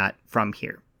country is not from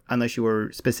here, unless you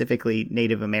were specifically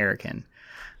Native American,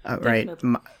 right?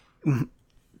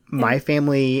 my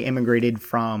family immigrated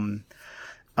from,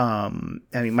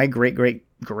 my great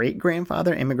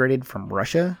grandfather immigrated from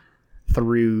Russia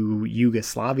through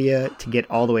Yugoslavia to get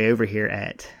all the way over here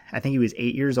at, I think he was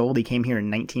 8 years old. He came here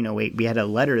in 1908. We had a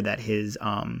letter that his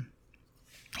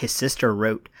sister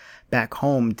wrote back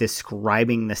home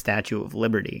describing the Statue of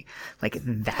Liberty. Like,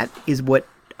 that is what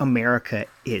America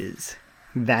is.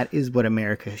 That is what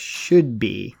America should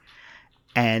be.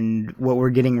 And what we're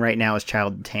getting right now is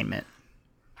child detainment.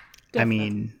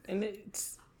 Definitely. And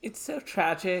it's so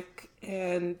tragic,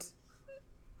 and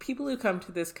people who come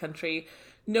to this country,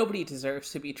 nobody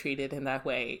deserves to be treated in that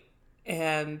way.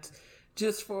 And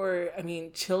just for,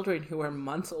 children who are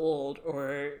months old,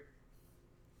 or,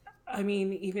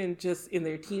 even just in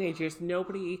their teenage years,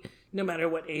 nobody, no matter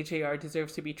what age they are,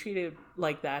 deserves to be treated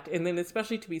like that. And then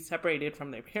especially to be separated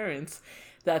from their parents,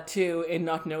 that too, and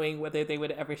not knowing whether they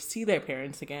would ever see their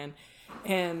parents again.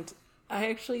 And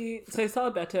I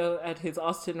saw Beto at his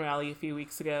Austin rally a few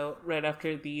weeks ago, right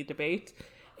after the debate,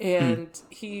 and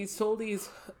he told these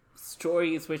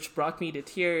stories which brought me to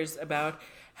tears about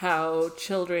how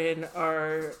children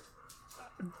are,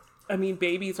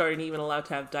 babies aren't even allowed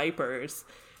to have diapers.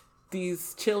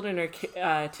 These children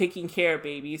are taking care of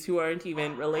babies who aren't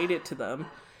even related to them.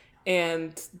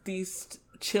 And these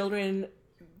children,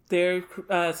 they're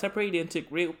separated into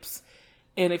groups.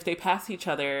 And if they pass each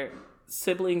other,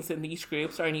 siblings in these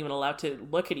groups aren't even allowed to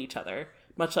look at each other,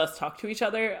 much less talk to each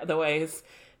other. Otherwise,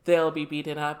 they'll be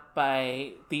beaten up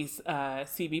by these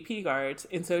CBP guards.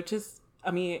 And so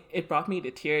it brought me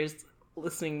to tears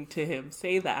listening to him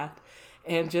say that.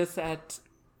 And just that,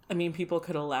 people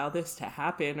could allow this to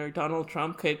happen, or Donald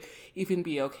Trump could even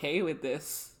be okay with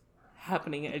this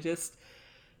happening.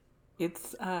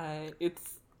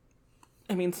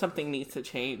 Something needs to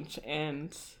change.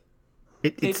 And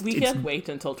we can't wait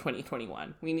until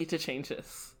 2021. We need to change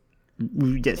this.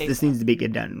 Yes, this needs to be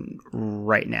get done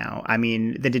right now.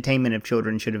 The detainment of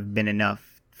children should have been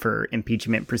enough for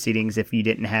impeachment proceedings if you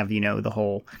didn't have, the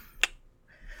whole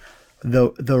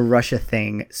the Russia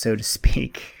thing, so to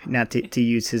speak. Not to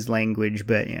use his language,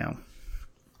 but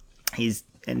he's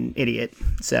an idiot.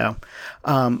 So,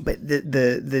 but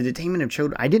the detainment of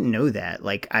children, I didn't know that.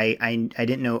 Like, I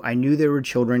didn't know. I knew there were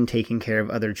children taking care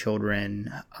of other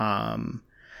children.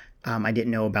 I didn't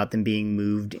know about them being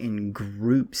moved in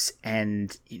groups,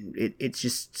 and it's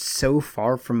just so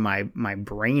far from my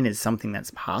brain as something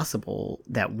that's possible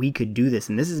that we could do this,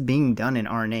 and this is being done in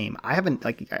our name. I have a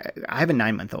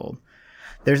 9-month-old.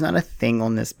 There's not a thing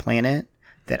on this planet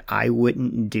that I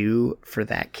wouldn't do for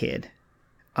that kid.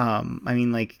 They're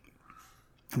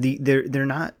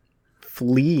not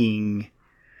fleeing.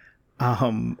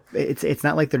 It's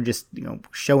not like they're just,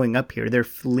 showing up here. They're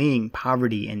fleeing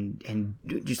poverty and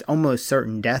just almost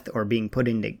certain death, or being put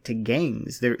into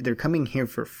gangs. They're coming here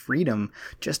for freedom,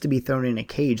 just to be thrown in a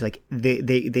cage. Like,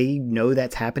 they know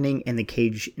that's happening, and the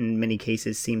cage in many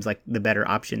cases seems like the better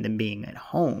option than being at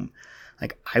home.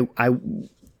 Like,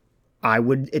 I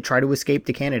would try to escape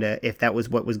to Canada if that was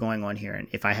what was going on here. And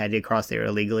if I had to cross there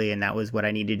illegally and that was what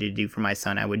I needed to do for my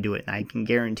son, I would do it. And I can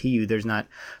guarantee you there's not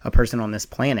a person on this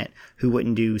planet who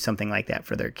wouldn't do something like that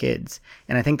for their kids.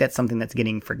 And I think that's something that's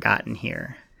getting forgotten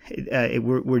here.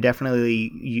 We're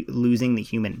definitely losing the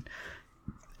human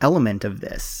element of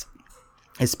this,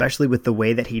 especially with the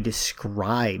way that he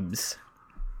describes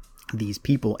these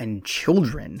people and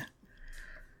children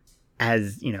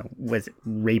as, was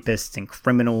rapists and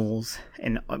criminals.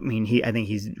 And I think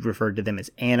he's referred to them as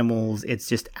animals. It's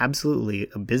just absolutely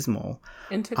abysmal.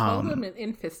 And to call them an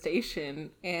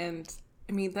infestation, and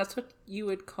that's what you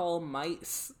would call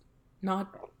mice,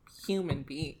 not human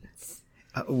beings.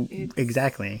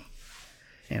 Exactly.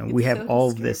 We have all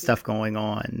of this stuff going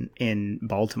on in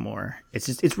Baltimore.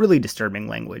 It's really disturbing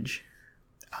language,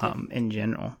 in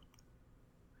general.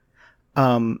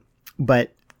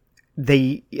 But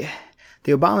the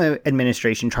Obama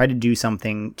administration tried to do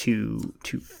something to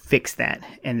fix that,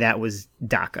 and that was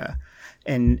DACA.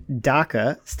 And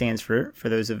DACA stands for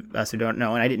those of us who don't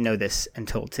know, and I didn't know this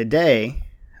until today,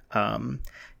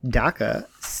 DACA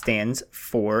stands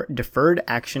for Deferred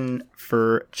Action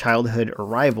for Childhood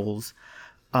Arrivals,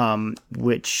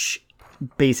 which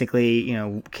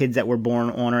basically, kids that were born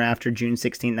on or after June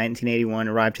 16, 1981,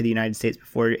 arrived to the United States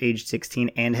before age 16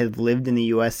 and have lived in the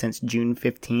U.S. since June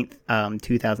 15th,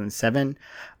 2007.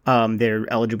 They're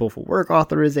eligible for work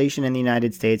authorization in the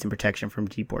United States and protection from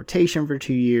deportation for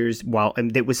 2 years,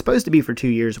 and it was supposed to be for 2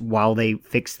 years while they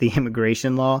fixed the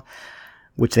immigration law,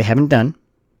 which they haven't done.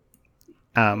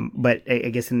 But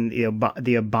I guess in the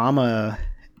Obama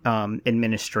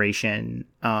administration,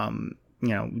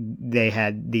 they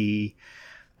had they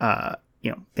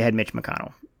had Mitch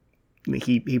McConnell,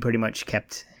 he pretty much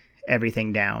kept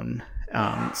everything down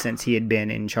since he had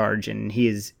been in charge, and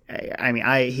he's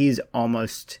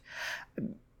almost,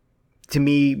 to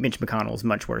me, Mitch McConnell is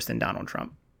much worse than Donald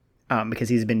Trump because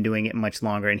he's been doing it much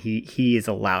longer, and he is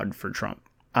allowed for Trump.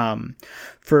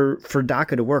 For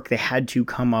DACA to work, they had to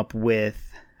come up with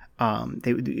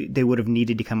they would have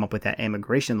needed to come up with that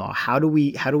immigration law. How do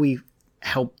we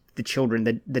help the children,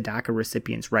 the DACA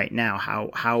recipients right now?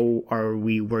 How are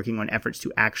we working on efforts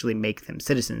to actually make them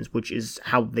citizens, which is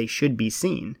how they should be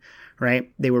seen, right?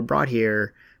 They were brought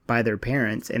here by their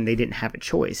parents and they didn't have a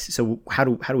choice. So how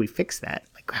do we fix that?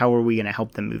 Like, how are we going to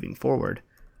help them moving forward?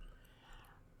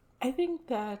 I think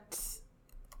that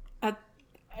I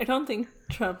don't think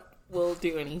Trump will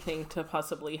do anything to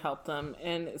possibly help them,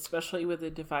 and especially with a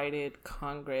divided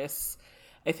Congress,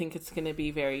 I think it's going to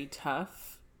be very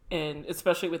tough, and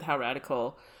especially with how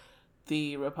radical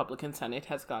the Republican Senate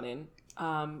has gotten.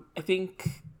 I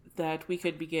think that we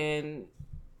could begin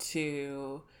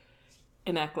to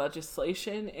enact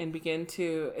legislation and begin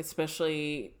to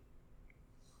especially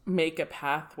make a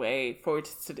pathway for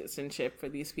citizenship for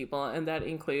these people, and that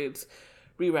includes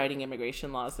rewriting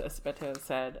immigration laws, as Beto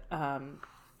said.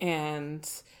 And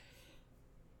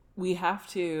we have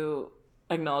to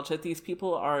acknowledge that these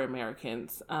people are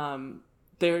Americans.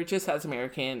 They're just as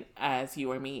American as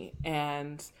you or me.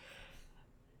 And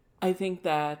I think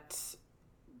that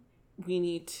we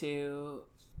need to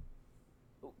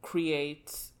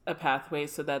create a pathway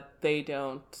so that they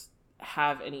don't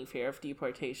have any fear of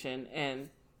deportation. And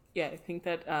yeah, I think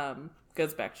that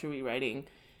goes back to rewriting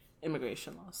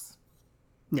immigration laws.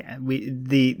 Yeah,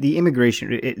 the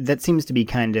immigration, that seems to be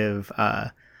kind of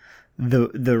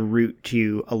the root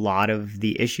to a lot of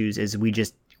the issues. Is we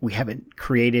haven't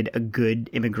created a good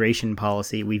immigration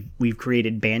policy. We've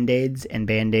created band-aids and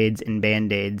band-aids and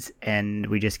band-aids, and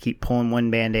we just keep pulling one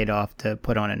band-aid off to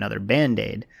put on another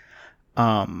band-aid.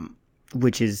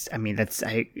 Which is, I mean,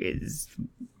 as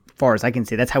far as I can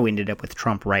see, that's how we ended up with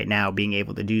Trump right now, being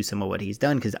able to do some of what he's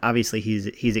done, because obviously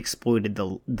he's exploited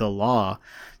the law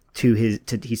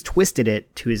he's twisted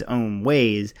it to his own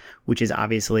ways, which has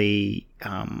obviously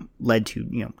led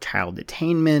to child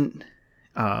detainment.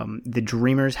 The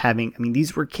Dreamers having, I mean,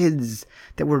 these were kids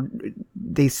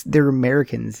that they're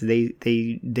Americans.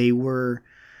 They were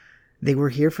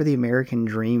here for the American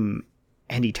dream,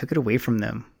 and he took it away from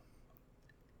them.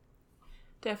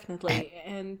 Definitely.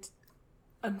 And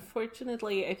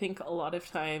unfortunately, I think a lot of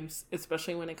times,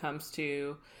 especially when it comes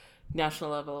to national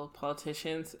level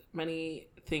politicians, many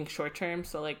think short term,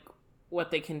 so like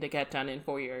what they can get done in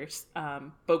 4 years,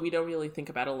 but we don't really think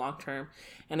about it long term.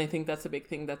 And I think that's a big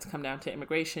thing that's come down to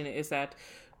immigration, is that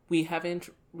we haven't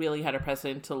really had a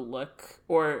president to look,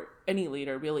 or any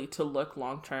leader really, to look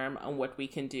long term on what we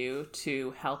can do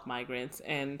to help migrants.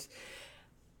 And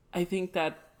I think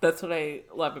that's what I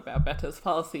love about Beto's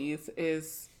policies,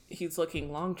 is he's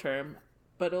looking long term.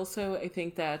 But also I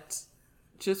think that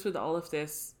just with all of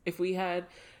this, if we had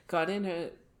gotten a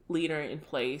leader in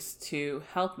place to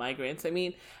help migrants, I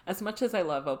mean, as much as I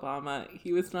love Obama,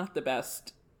 he was not the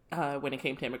best when it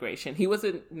came to immigration. He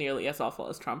wasn't nearly as awful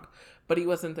as Trump, but he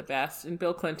wasn't the best. And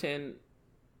Bill Clinton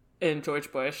and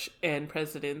George Bush and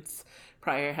presidents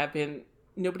prior have been,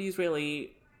 nobody's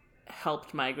really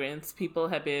helped migrants. People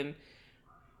have been,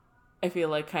 I feel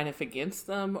like, kind of against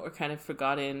them or kind of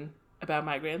forgotten about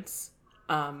migrants.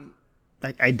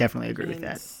 I definitely agree with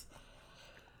that.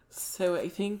 So I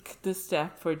think the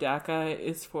step for DACA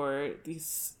is for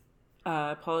these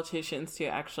politicians to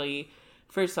actually,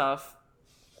 first off,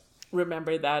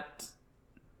 remember that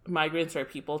migrants are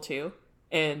people too,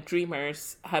 and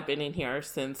Dreamers have been in here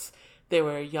since they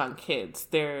were young kids.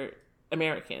 They're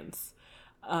Americans.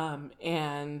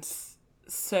 And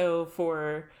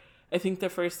so I think the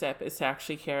first step is to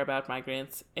actually care about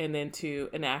migrants, and then to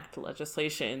enact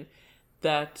legislation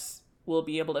that will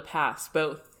be able to pass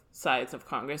both sides of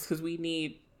Congress, because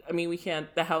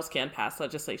the House can't pass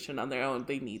legislation on their own.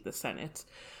 They need the Senate.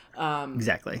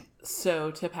 Exactly.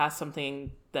 So to pass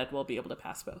something that will be able to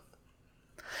pass both.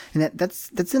 And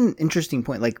that's an interesting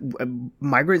point. Like,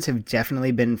 migrants have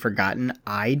definitely been forgotten.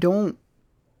 I don't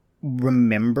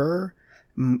remember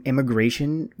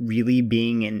immigration really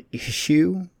being an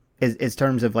issue as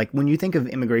terms of, like, when you think of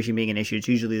immigration being an issue, it's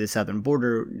usually the southern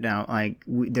border. Now, like,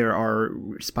 there are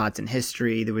spots in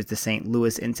history. There was the St.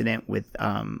 Louis incident with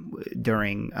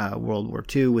during World War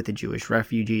II with the Jewish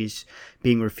refugees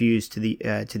being refused to the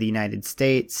United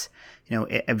States.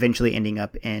 Eventually ending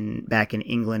up back in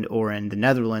England or in the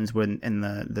Netherlands, and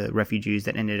the refugees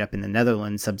that ended up in the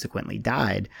Netherlands subsequently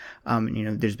died.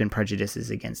 There's been prejudices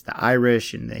against the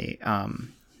Irish and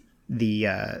the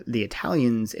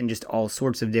Italians and just all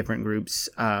sorts of different groups,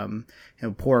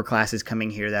 poorer classes coming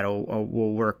here that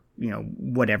will work,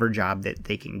 whatever job that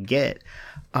they can get.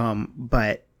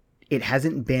 But it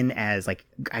hasn't been as like,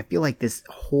 I feel like this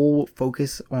whole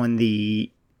focus on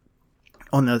the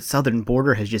southern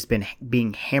border has just been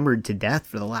being hammered to death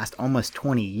for the last almost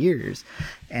 20 years.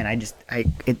 And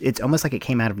it's almost like it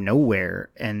came out of nowhere.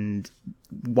 And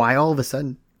why all of a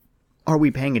sudden are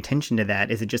we paying attention to that?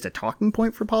 Is it just a talking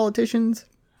point for politicians?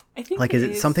 I think is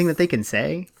it something that they can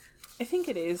say? I think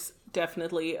it is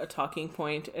definitely a talking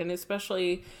point, and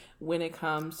especially when it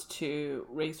comes to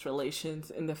race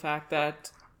relations, and the fact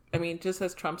that, I mean, just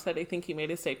as Trump said, I think he made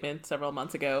a statement several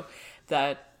months ago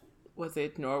that, was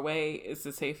it Norway is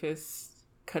the safest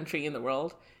country in the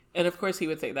world? And of course he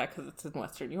would say that because it's in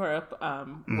Western Europe,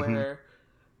 where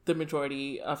the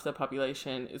majority of the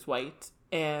population is white.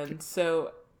 And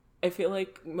so I feel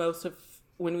like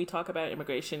when we talk about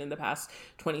immigration in the past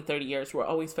 20, 30 years, we're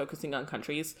always focusing on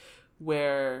countries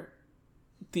where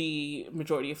the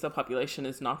majority of the population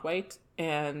is not white.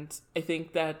 And I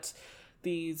think that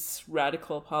these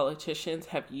radical politicians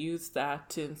have used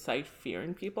that to incite fear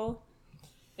in people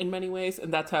in many ways.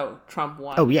 And that's how Trump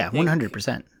won. Oh, yeah,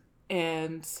 100%.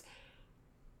 And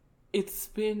it's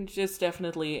been just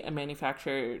definitely a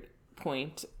manufactured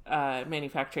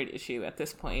issue at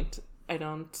this point.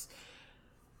 From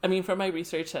my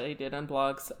research that I did on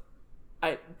blogs,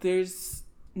 there's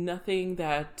nothing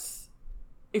that,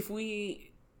 if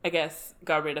we, I guess,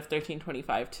 got rid of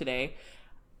 1325 today,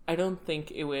 I don't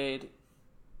think it would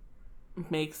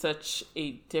make such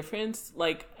a difference.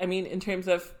 In terms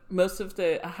of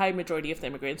a high majority of the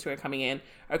immigrants who are coming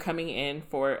in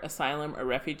for asylum or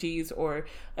refugees, or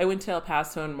I went to El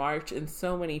Paso in March and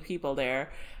so many people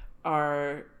there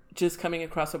are just coming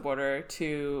across the border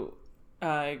to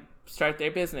start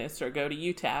their business or go to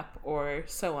UTAP or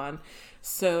so on.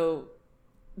 So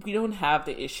we don't have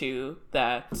the issue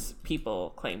that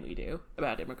people claim we do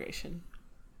about immigration.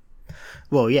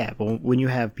 Well, yeah. Well, when you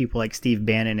have people like Steve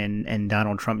Bannon and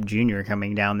Donald Trump Jr.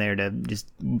 coming down there to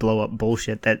just blow up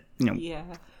bullshit that, Yeah.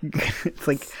 It's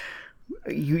like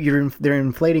they're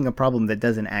inflating a problem that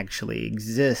doesn't actually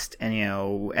exist.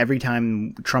 And, every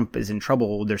time Trump is in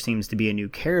trouble, there seems to be a new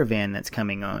caravan that's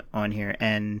coming on here.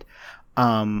 And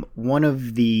one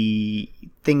of the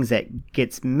things that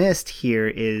gets missed here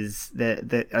is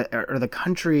the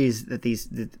countries that these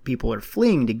people are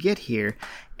fleeing to get here,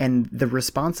 and the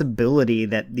responsibility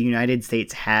that the United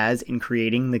States has in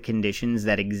creating the conditions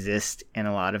that exist in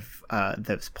a lot of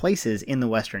those places in the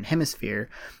Western Hemisphere.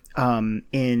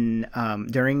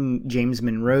 During James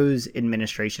Monroe's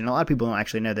administration, a lot of people don't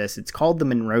actually know this. It's called the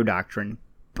Monroe Doctrine,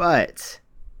 but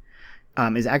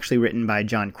is actually written by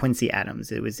John Quincy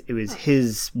Adams. It was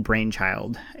his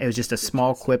brainchild. It was just a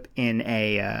small quip in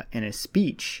a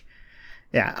speech.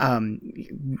 Yeah,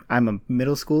 I'm a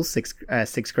middle school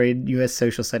sixth grade U.S.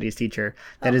 social studies teacher.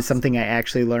 That is something I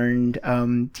actually learned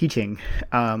teaching.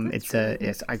 It's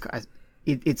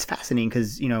fascinating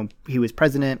because he was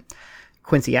president.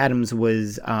 Quincy Adams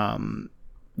was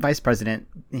vice president.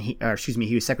 He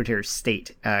was Secretary of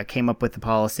State. Came up with the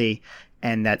policy.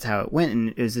 And that's how it went. And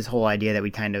it was this whole idea that we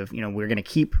kind of, we're going to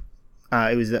keep,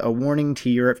 it was a warning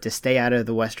to Europe to stay out of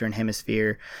the Western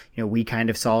Hemisphere. We kind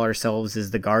of saw ourselves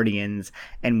as the guardians,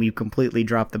 and we've completely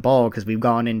dropped the ball because we've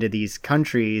gone into these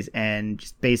countries and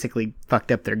just basically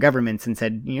fucked up their governments and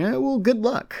said, well, good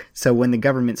luck. So when the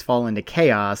governments fall into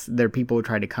chaos, their people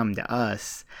try to come to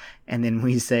us. And then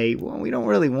we say, well, we don't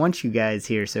really want you guys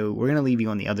here, so we're going to leave you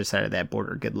on the other side of that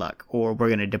border. Good luck. Or we're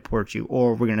going to deport you,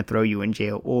 or we're going to throw you in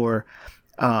jail, or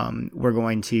we're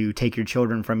going to take your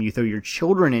children from you, throw your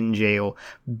children in jail,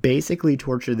 basically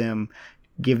torture them,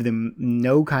 give them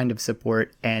no kind of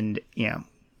support, and,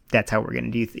 that's how we're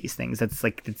going to do these things.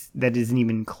 That isn't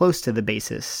even close to the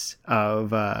basis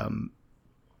of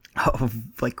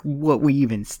what we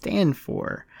even stand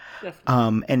for.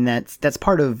 And that's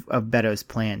part of Beto's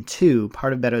plan too.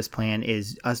 Part of Beto's plan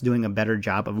is us doing a better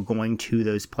job of going to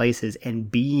those places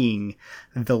and being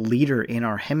the leader in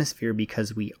our hemisphere,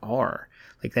 because we are.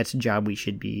 That's a job we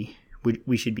should be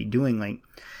doing.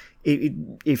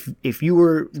 If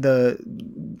you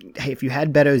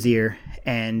had Beto's ear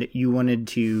and you wanted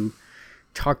to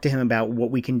talk to him about what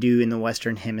we can do in the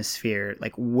Western Hemisphere,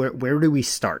 where do we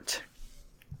start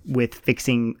with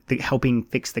helping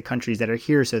fix the countries that are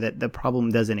here so that the problem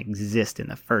doesn't exist in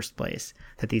the first place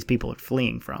that these people are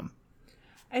fleeing from?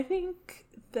 I think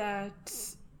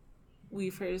that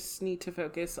we first need to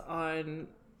focus on,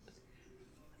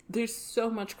 there's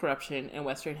so much corruption in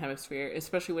Western Hemisphere,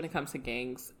 especially when it comes to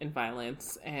gangs and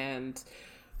violence. And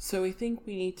so I think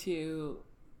we need to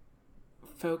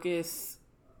focus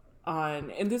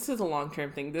on, and this is a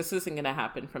long-term thing. This isn't going to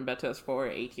happen from Betos for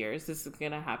 8 years. This is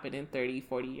going to happen in 30,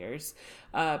 40 years.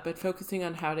 But focusing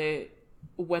on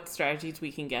what strategies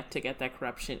we can get to get that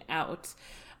corruption out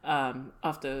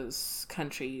of those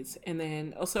countries. And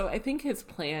then also, I think his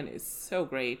plan is so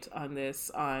great on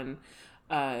the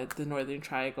Northern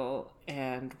Triangle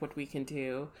and what we can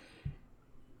do.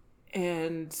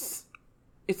 And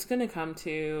it's going to come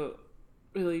to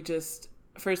really just,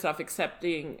 first off,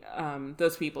 accepting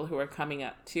those people who are coming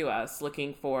up to us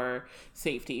looking for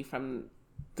safety from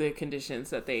the conditions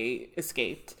that they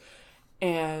escaped.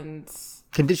 And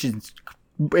conditions,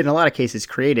 in a lot of cases,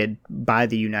 created by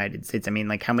the United States. I mean,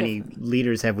 like, how many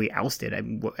leaders have we ousted?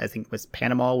 I think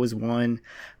Panama was one.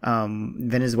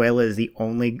 Venezuela is the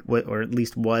only, or at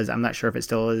least was, I'm not sure if it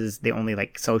still is, the only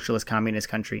like socialist communist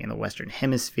country in the Western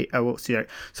Hemisphere. Oh, sorry,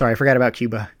 I forgot about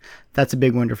Cuba. That's a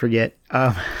big one to forget.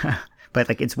 But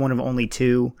like, it's one of only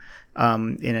two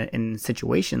in a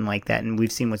situation like that, and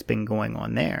we've seen what's been going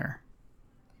on there.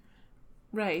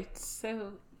 Right.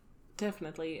 So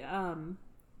definitely.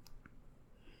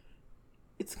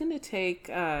 It's going to take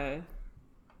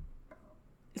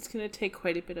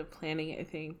quite a bit of planning, I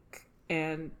think.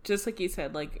 And just like you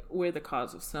said, like, we're the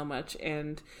cause of so much.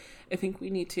 And I think we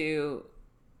need to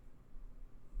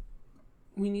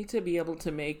be able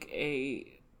to make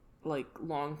a like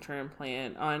long-term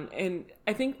plan on, and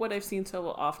I think what I've seen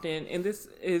so often, and this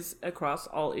is across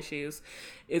all issues,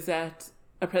 is that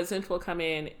a president will come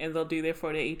in and they'll do their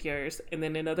 4 to 8 years, and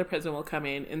then another president will come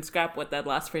in and scrap what that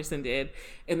last person did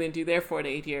and then do their 4 to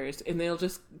 8 years, and there'll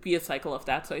just be a cycle of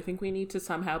that. So I think we need to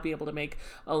somehow be able to make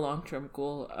a long-term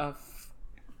goal of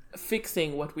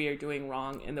fixing what we are doing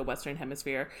wrong in the Western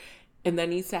Hemisphere, and that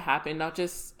needs to happen not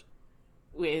just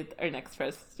with our next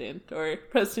president or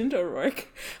President O'Rourke,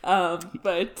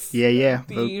 but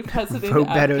the president vote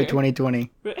better 2020.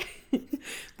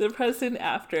 The president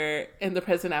after, and the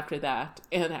president after that,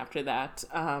 and after that,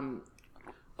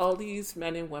 all these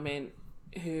men and women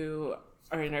who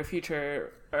are in our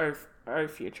future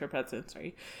presidents,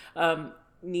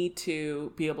 need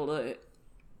to be able to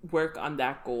work on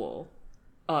that goal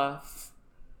of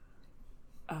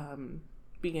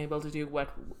being able to do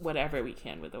whatever we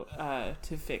can with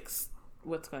to fix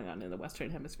what's going on in the Western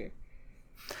Hemisphere.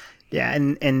 Yeah,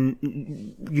 and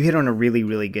you hit on a really,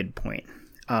 really good point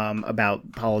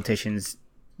about politicians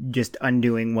just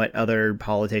undoing what other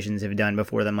politicians have done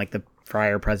before them, like the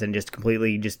prior president just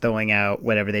completely just throwing out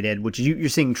whatever they did, which you're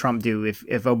seeing Trump do. If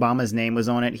Obama's name was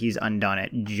on it, he's undone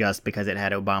it just because it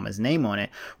had Obama's name on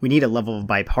it. We need a level of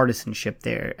bipartisanship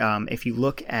there. If you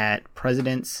look at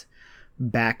presidents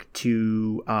back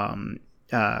to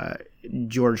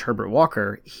George Herbert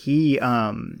Walker, he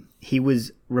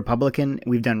was Republican.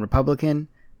 We've done Republican,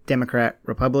 Democrat,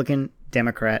 Republican,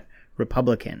 Democrat,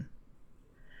 Republican.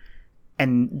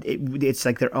 And it's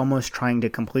like they're almost trying to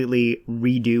completely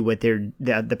redo what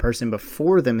the person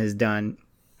before them has done.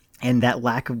 And that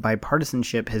lack of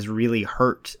bipartisanship has really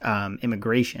hurt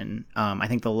immigration. I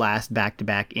think the last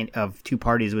back-to-back of two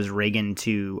parties was Reagan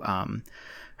to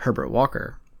Herbert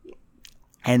Walker.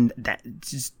 And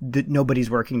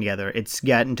nobody's working together. It's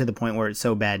gotten to the point where it's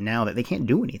so bad now that they can't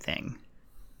do anything.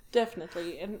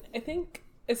 Definitely. And I think,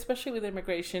 especially with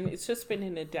immigration, it's just been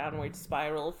in a downward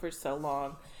spiral for so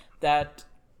long that,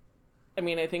 I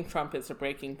mean, I think Trump is a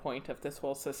breaking point of this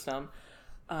whole system.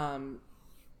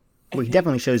 He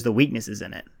definitely shows the weaknesses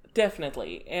in it.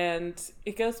 Definitely. And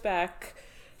it goes back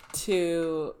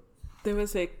to, there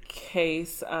was a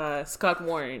case, Scott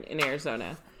Warren in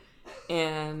Arizona,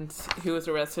 and he was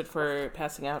arrested for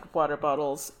passing out water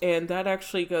bottles. And that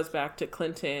actually goes back to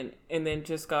Clinton, and then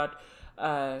just got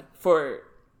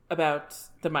about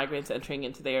the migrants entering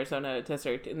into the Arizona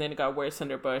desert, and then it got worse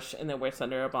under Bush, and then worse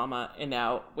under Obama, and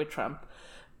now with Trump.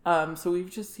 So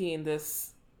we've just seen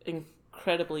this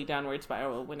incredibly downward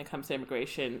spiral when it comes to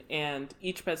immigration, and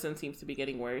each president seems to be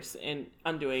getting worse and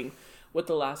undoing what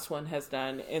the last one has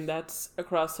done, and that's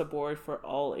across the board for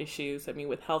all issues. I mean,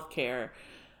 with healthcare,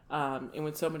 and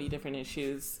with so many different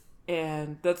issues,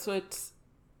 and that's what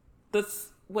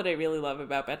I really love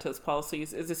about Beto's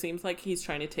policies, is it seems like he's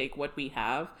trying to take what we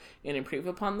have and improve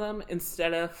upon them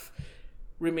instead of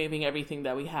removing everything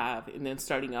that we have and then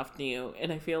starting off new.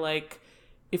 And I feel like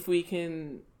if we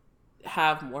can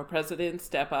have more presidents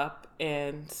step up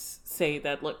and say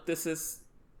that, look, this is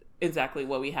exactly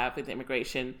what we have with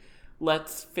immigration,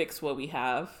 let's fix what we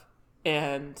have,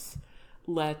 and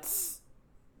let's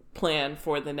plan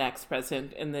for the next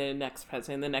president and the next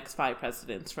president, the next 5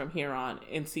 presidents from here on,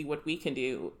 and see what we can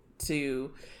do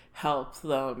to help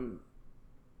them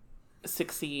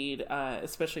succeed,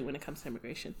 especially when it comes to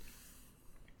immigration.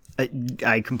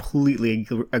 I completely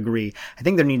agree. I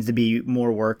think there needs to be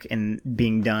more work in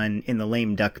being done in the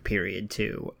lame duck period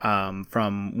too,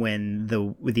 from when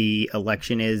the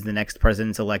election is the next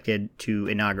president's elected to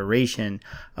inauguration,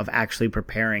 of actually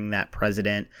preparing that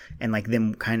president and like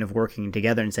them kind of working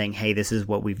together and saying, hey, this is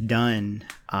what we've done.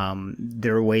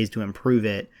 There are ways to improve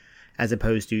it, as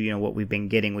opposed to what we've been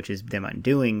getting, which is them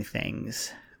undoing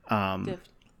things.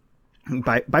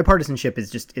 Bipartisanship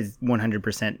is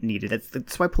 100% needed.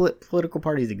 That's why political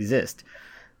parties exist.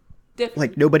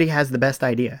 Like, nobody has the best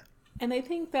idea. And I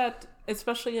think that,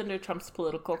 especially under Trump's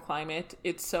political climate,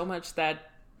 it's so much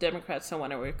that Democrats don't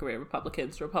want to work with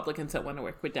Republicans don't want to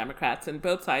work with Democrats, and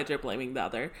both sides are blaming the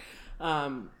other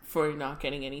for not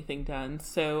getting anything done.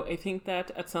 So I think that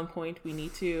at some point we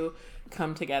need to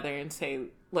come together and say,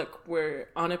 look, we're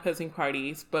on opposing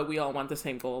parties, but we all want the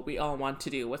same goal. We all want to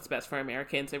do what's best for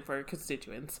Americans and for our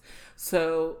constituents.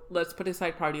 So let's put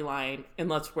aside party line and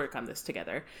let's work on this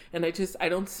together. And I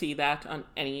don't see that on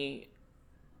any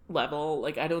level.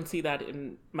 Like, I don't see that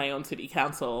in my own city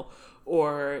council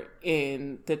or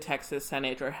in the Texas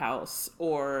Senate or House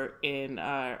or in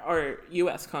our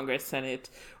U.S. Congress, Senate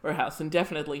or House, and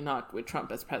definitely not with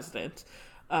Trump as president.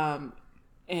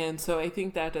 And so I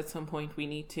think that at some point we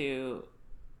need to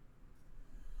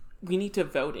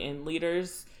vote in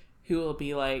leaders who will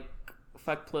be like,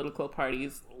 fuck political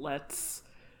parties. Let's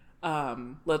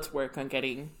work on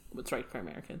getting what's right for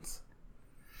Americans.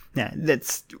 Yeah,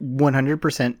 that's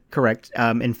 100% correct.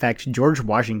 In fact, George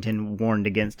Washington warned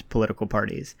against political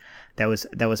parties. That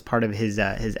was part of his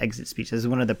exit speech. This is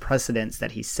one of the precedents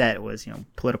that he set, was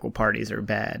political parties are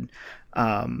bad.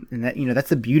 And that that's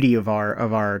the beauty of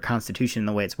our Constitution and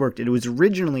the way it's worked. It was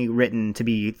originally written to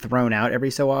be thrown out every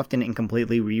so often and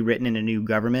completely rewritten in a new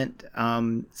government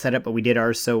setup, but we did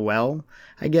ours so well,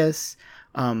 I guess.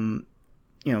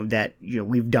 That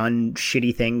we've done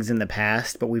shitty things in the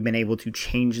past, but we've been able to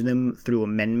change them through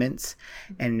amendments,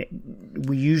 and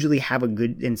we usually have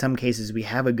in some cases we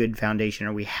have a good foundation,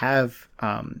 or we have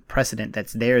precedent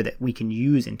that's there that we can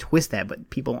use and twist that,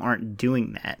 but people aren't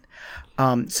doing that.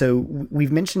 So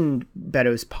we've mentioned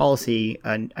Beto's policy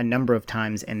a number of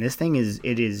times, and this thing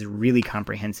is really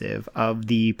comprehensive. Of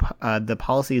the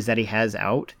policies that he has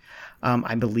out,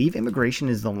 I believe immigration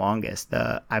is the longest.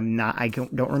 I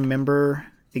don't remember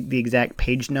the exact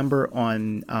page number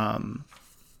on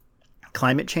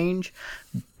climate change,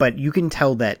 but you can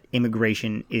tell that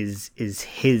immigration is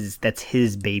that's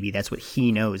his baby. That's what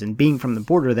he knows, and being from the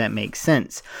border, that makes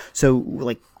sense. So,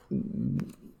 like,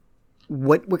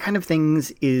 what kind of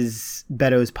things is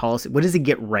Beto's policy? What does it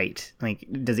get right? Like,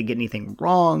 does it get anything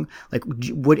wrong? Like,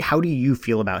 how do you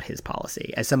feel about his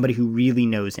policy as somebody who really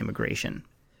knows immigration?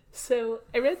 So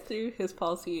I read through his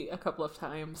policy a couple of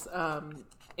times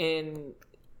in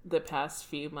the past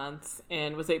few months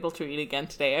and was able to read it again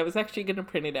today. I was actually going to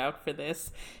print it out for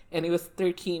this, and it was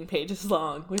 13 pages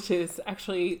long, which is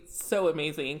actually so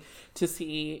amazing to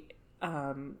see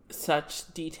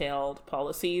such detailed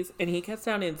policies. And he gets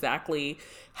down exactly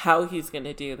how he's going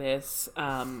to do this,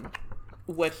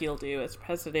 what he'll do as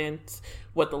president,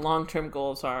 what the long-term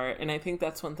goals are. And I think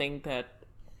that's one thing that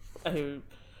I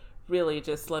really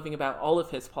just loving about all of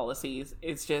his policies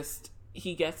is just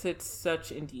he gets it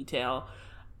such in detail.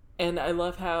 And I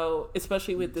love how,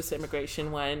 especially with this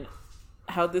immigration one,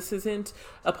 how this isn't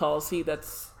a policy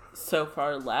that's so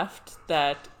far left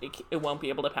that it won't be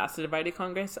able to pass a divided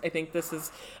Congress. I think this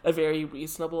is a very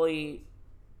reasonably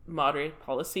moderate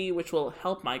policy which will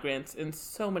help migrants in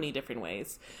so many different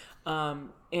ways,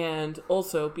 and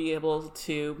also be able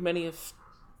to, many of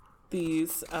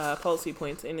these policy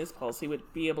points in his policy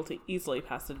would be able to easily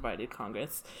pass a divided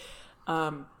Congress.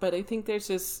 But I think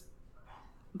there's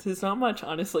not much,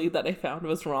 honestly, that I found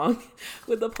was wrong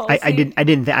with the policy. I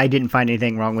didn't find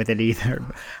anything wrong with it either.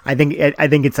 I think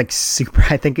it's like super.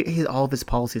 I think all of his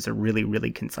policies are really,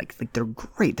 really like they're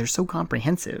great. They're so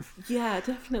comprehensive. Yeah,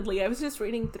 definitely. I was just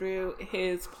reading through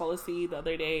his policy the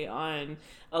other day on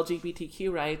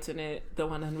LGBTQ rights and the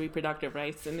one on reproductive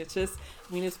rights, and it's just,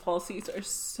 I mean, his policies are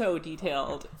so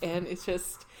detailed, and it's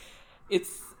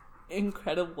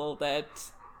incredible that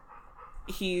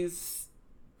he's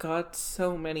got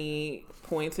so many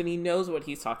points, and he knows what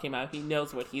he's talking about. He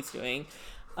knows what he's doing,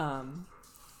 and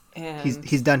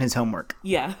he's done his homework.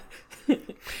 Yeah,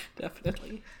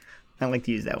 definitely. I like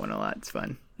to use that one a lot. It's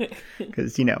fun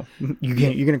because you're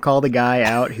gonna call the guy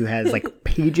out who has like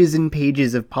pages and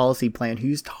pages of policy plan,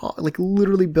 who's like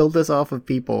literally built this off of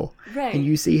people, right? And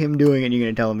you see him doing it, and you're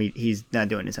gonna tell him he's not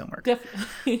doing his homework.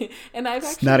 Definitely. And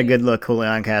it's not a good look,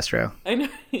 Julian Castro. I know.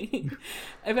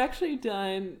 I've actually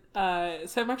done.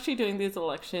 So I'm actually doing these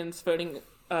elections, voting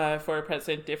for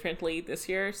president differently this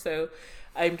year. So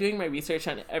I'm doing my research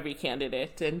on every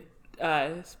candidate, and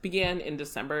began in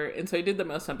December. And so I did the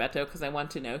most on Beto because I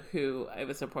want to know who I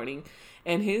was supporting.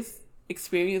 And his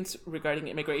experience regarding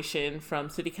immigration from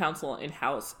city council and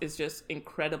house is just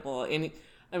incredible. And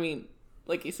I mean,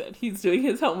 like you said, he's doing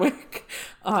his homework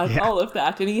on all of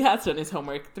that. And he has done his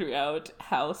homework throughout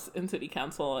house and city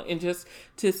council. And just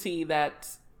to see that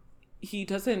he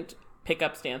doesn't pick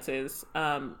up stances.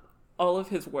 All of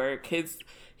his work,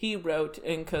 he wrote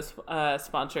and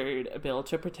sponsored a bill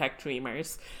to protect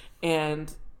Dreamers.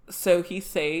 And so he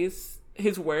says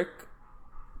his work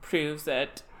proves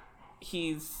that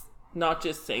he's not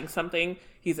just saying something,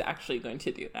 he's actually going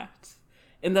to do that.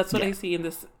 And that's what I see in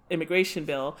this immigration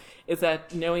bill, is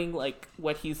that knowing like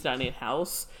what he's done in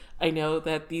house, I know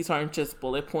that these aren't just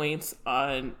bullet points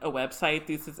on a website.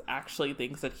 These is actually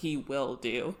things that he will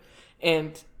do.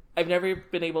 And I've never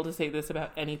been able to say this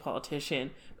about any politician,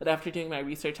 but after doing my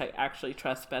research, I actually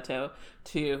trust Beto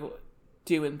to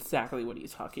do exactly what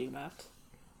he's talking about.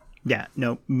 Yeah,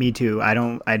 no, me too. I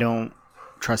don't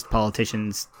trust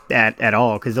politicians at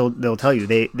all, because they'll tell you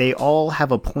they all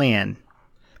have a plan.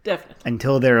 Definitely.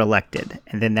 Until they're elected,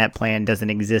 and then that plan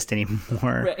doesn't exist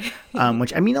anymore. Right.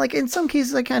 Which, I mean, like in some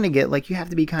cases I kind of get, like you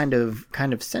have to be kind of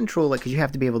central, like because you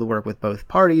have to be able to work with both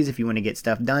parties if you want to get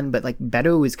stuff done. But like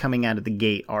Beto is coming out of the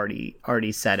gate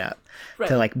already set up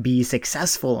to like be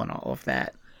successful in all of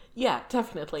that. Yeah,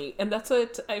 definitely. And that's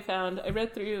what I found. I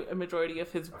read through a majority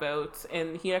of his votes,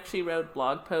 and he actually wrote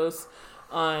blog posts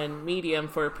on Medium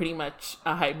for pretty much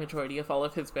a high majority of all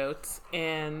of his votes.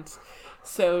 And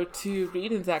so to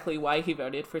read exactly why he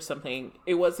voted for something,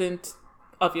 it wasn't,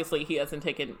 obviously he hasn't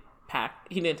taken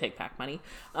he didn't take PAC money.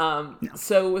 No.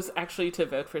 So it was actually to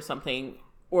vote for something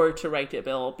or to write a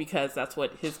bill because that's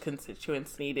what his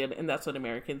constituents needed and that's what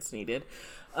Americans needed.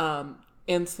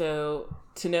 And so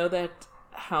to know that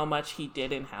how much he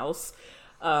did in House,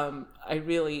 I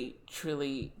really,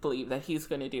 truly believe that he's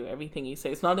going to do everything he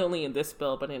says, not only in this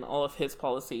bill, but in all of his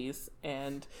policies.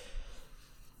 And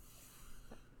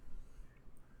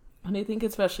I think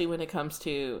especially when it comes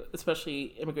to,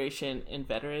 especially immigration and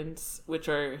veterans, which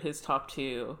are his top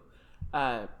two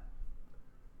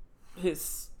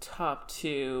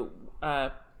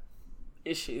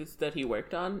issues that he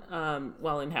worked on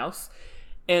while in House,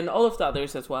 and all of the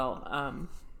others as well.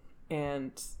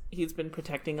 And he's been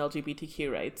protecting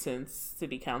LGBTQ rights since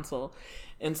city council.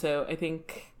 And so I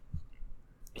think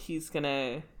he's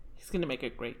gonna make a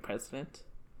great president.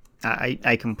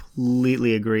 I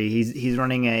completely agree. He's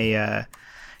running a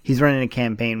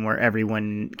campaign where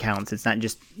everyone counts. It's not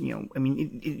just, I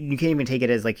mean, you can't even take it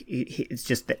as like it's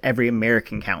just that every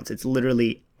American counts. It's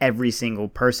literally every single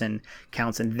person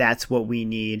counts, and that's what we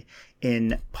need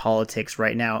in politics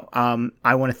right now.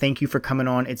 I want to thank you for coming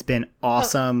on. It's been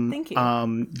awesome. Thank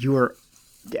you.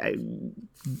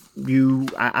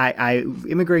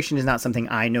 Immigration is not something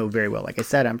I know very well. Like I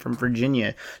said, I'm from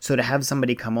Virginia, so to have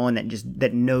somebody come on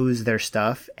that knows their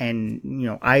stuff, and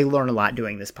I learn a lot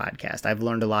doing this podcast. I've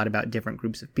learned a lot about different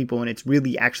groups of people, and it's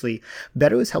really actually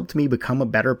Beto has helped me become a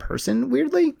better person.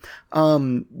 Weirdly,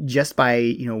 just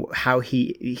by how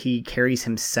he carries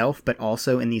himself, but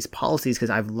also in these policies, because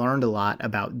I've learned a lot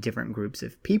about different groups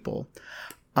of people.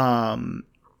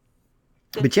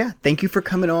 But yeah, thank you for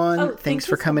coming on. Thanks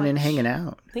for coming and hanging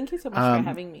out. Thank you so much for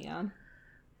having me on.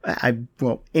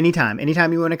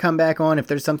 Anytime you want to come back on, if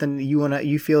there's something that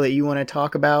you feel that you want to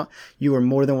talk about, you are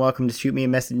more than welcome to shoot me a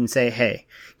message and say, hey,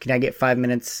 can I get 5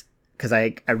 minutes? Because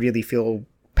I really feel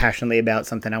passionately about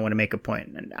something. I want to make a point,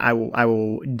 and I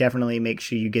will definitely make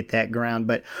sure you get that ground.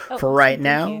 But for right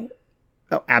now.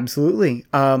 Oh, absolutely.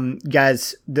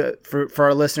 Guys, for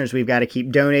our listeners, we've got to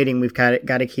keep donating. We've got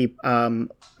to keep,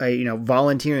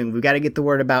 volunteering. We've got to get the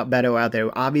word about Beto out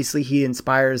there. Obviously, he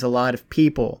inspires a lot of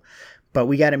people, but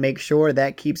we got to make sure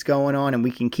that keeps going on and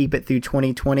we can keep it through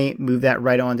 2020, move that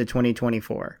right on to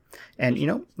 2024. And,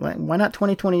 why not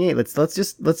 2028?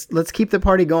 Let's keep the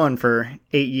party going for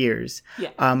 8 years.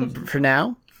 Yeah. For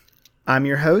now, I'm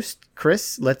your host,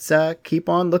 Chris. Let's keep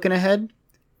on looking ahead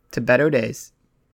to Beto days.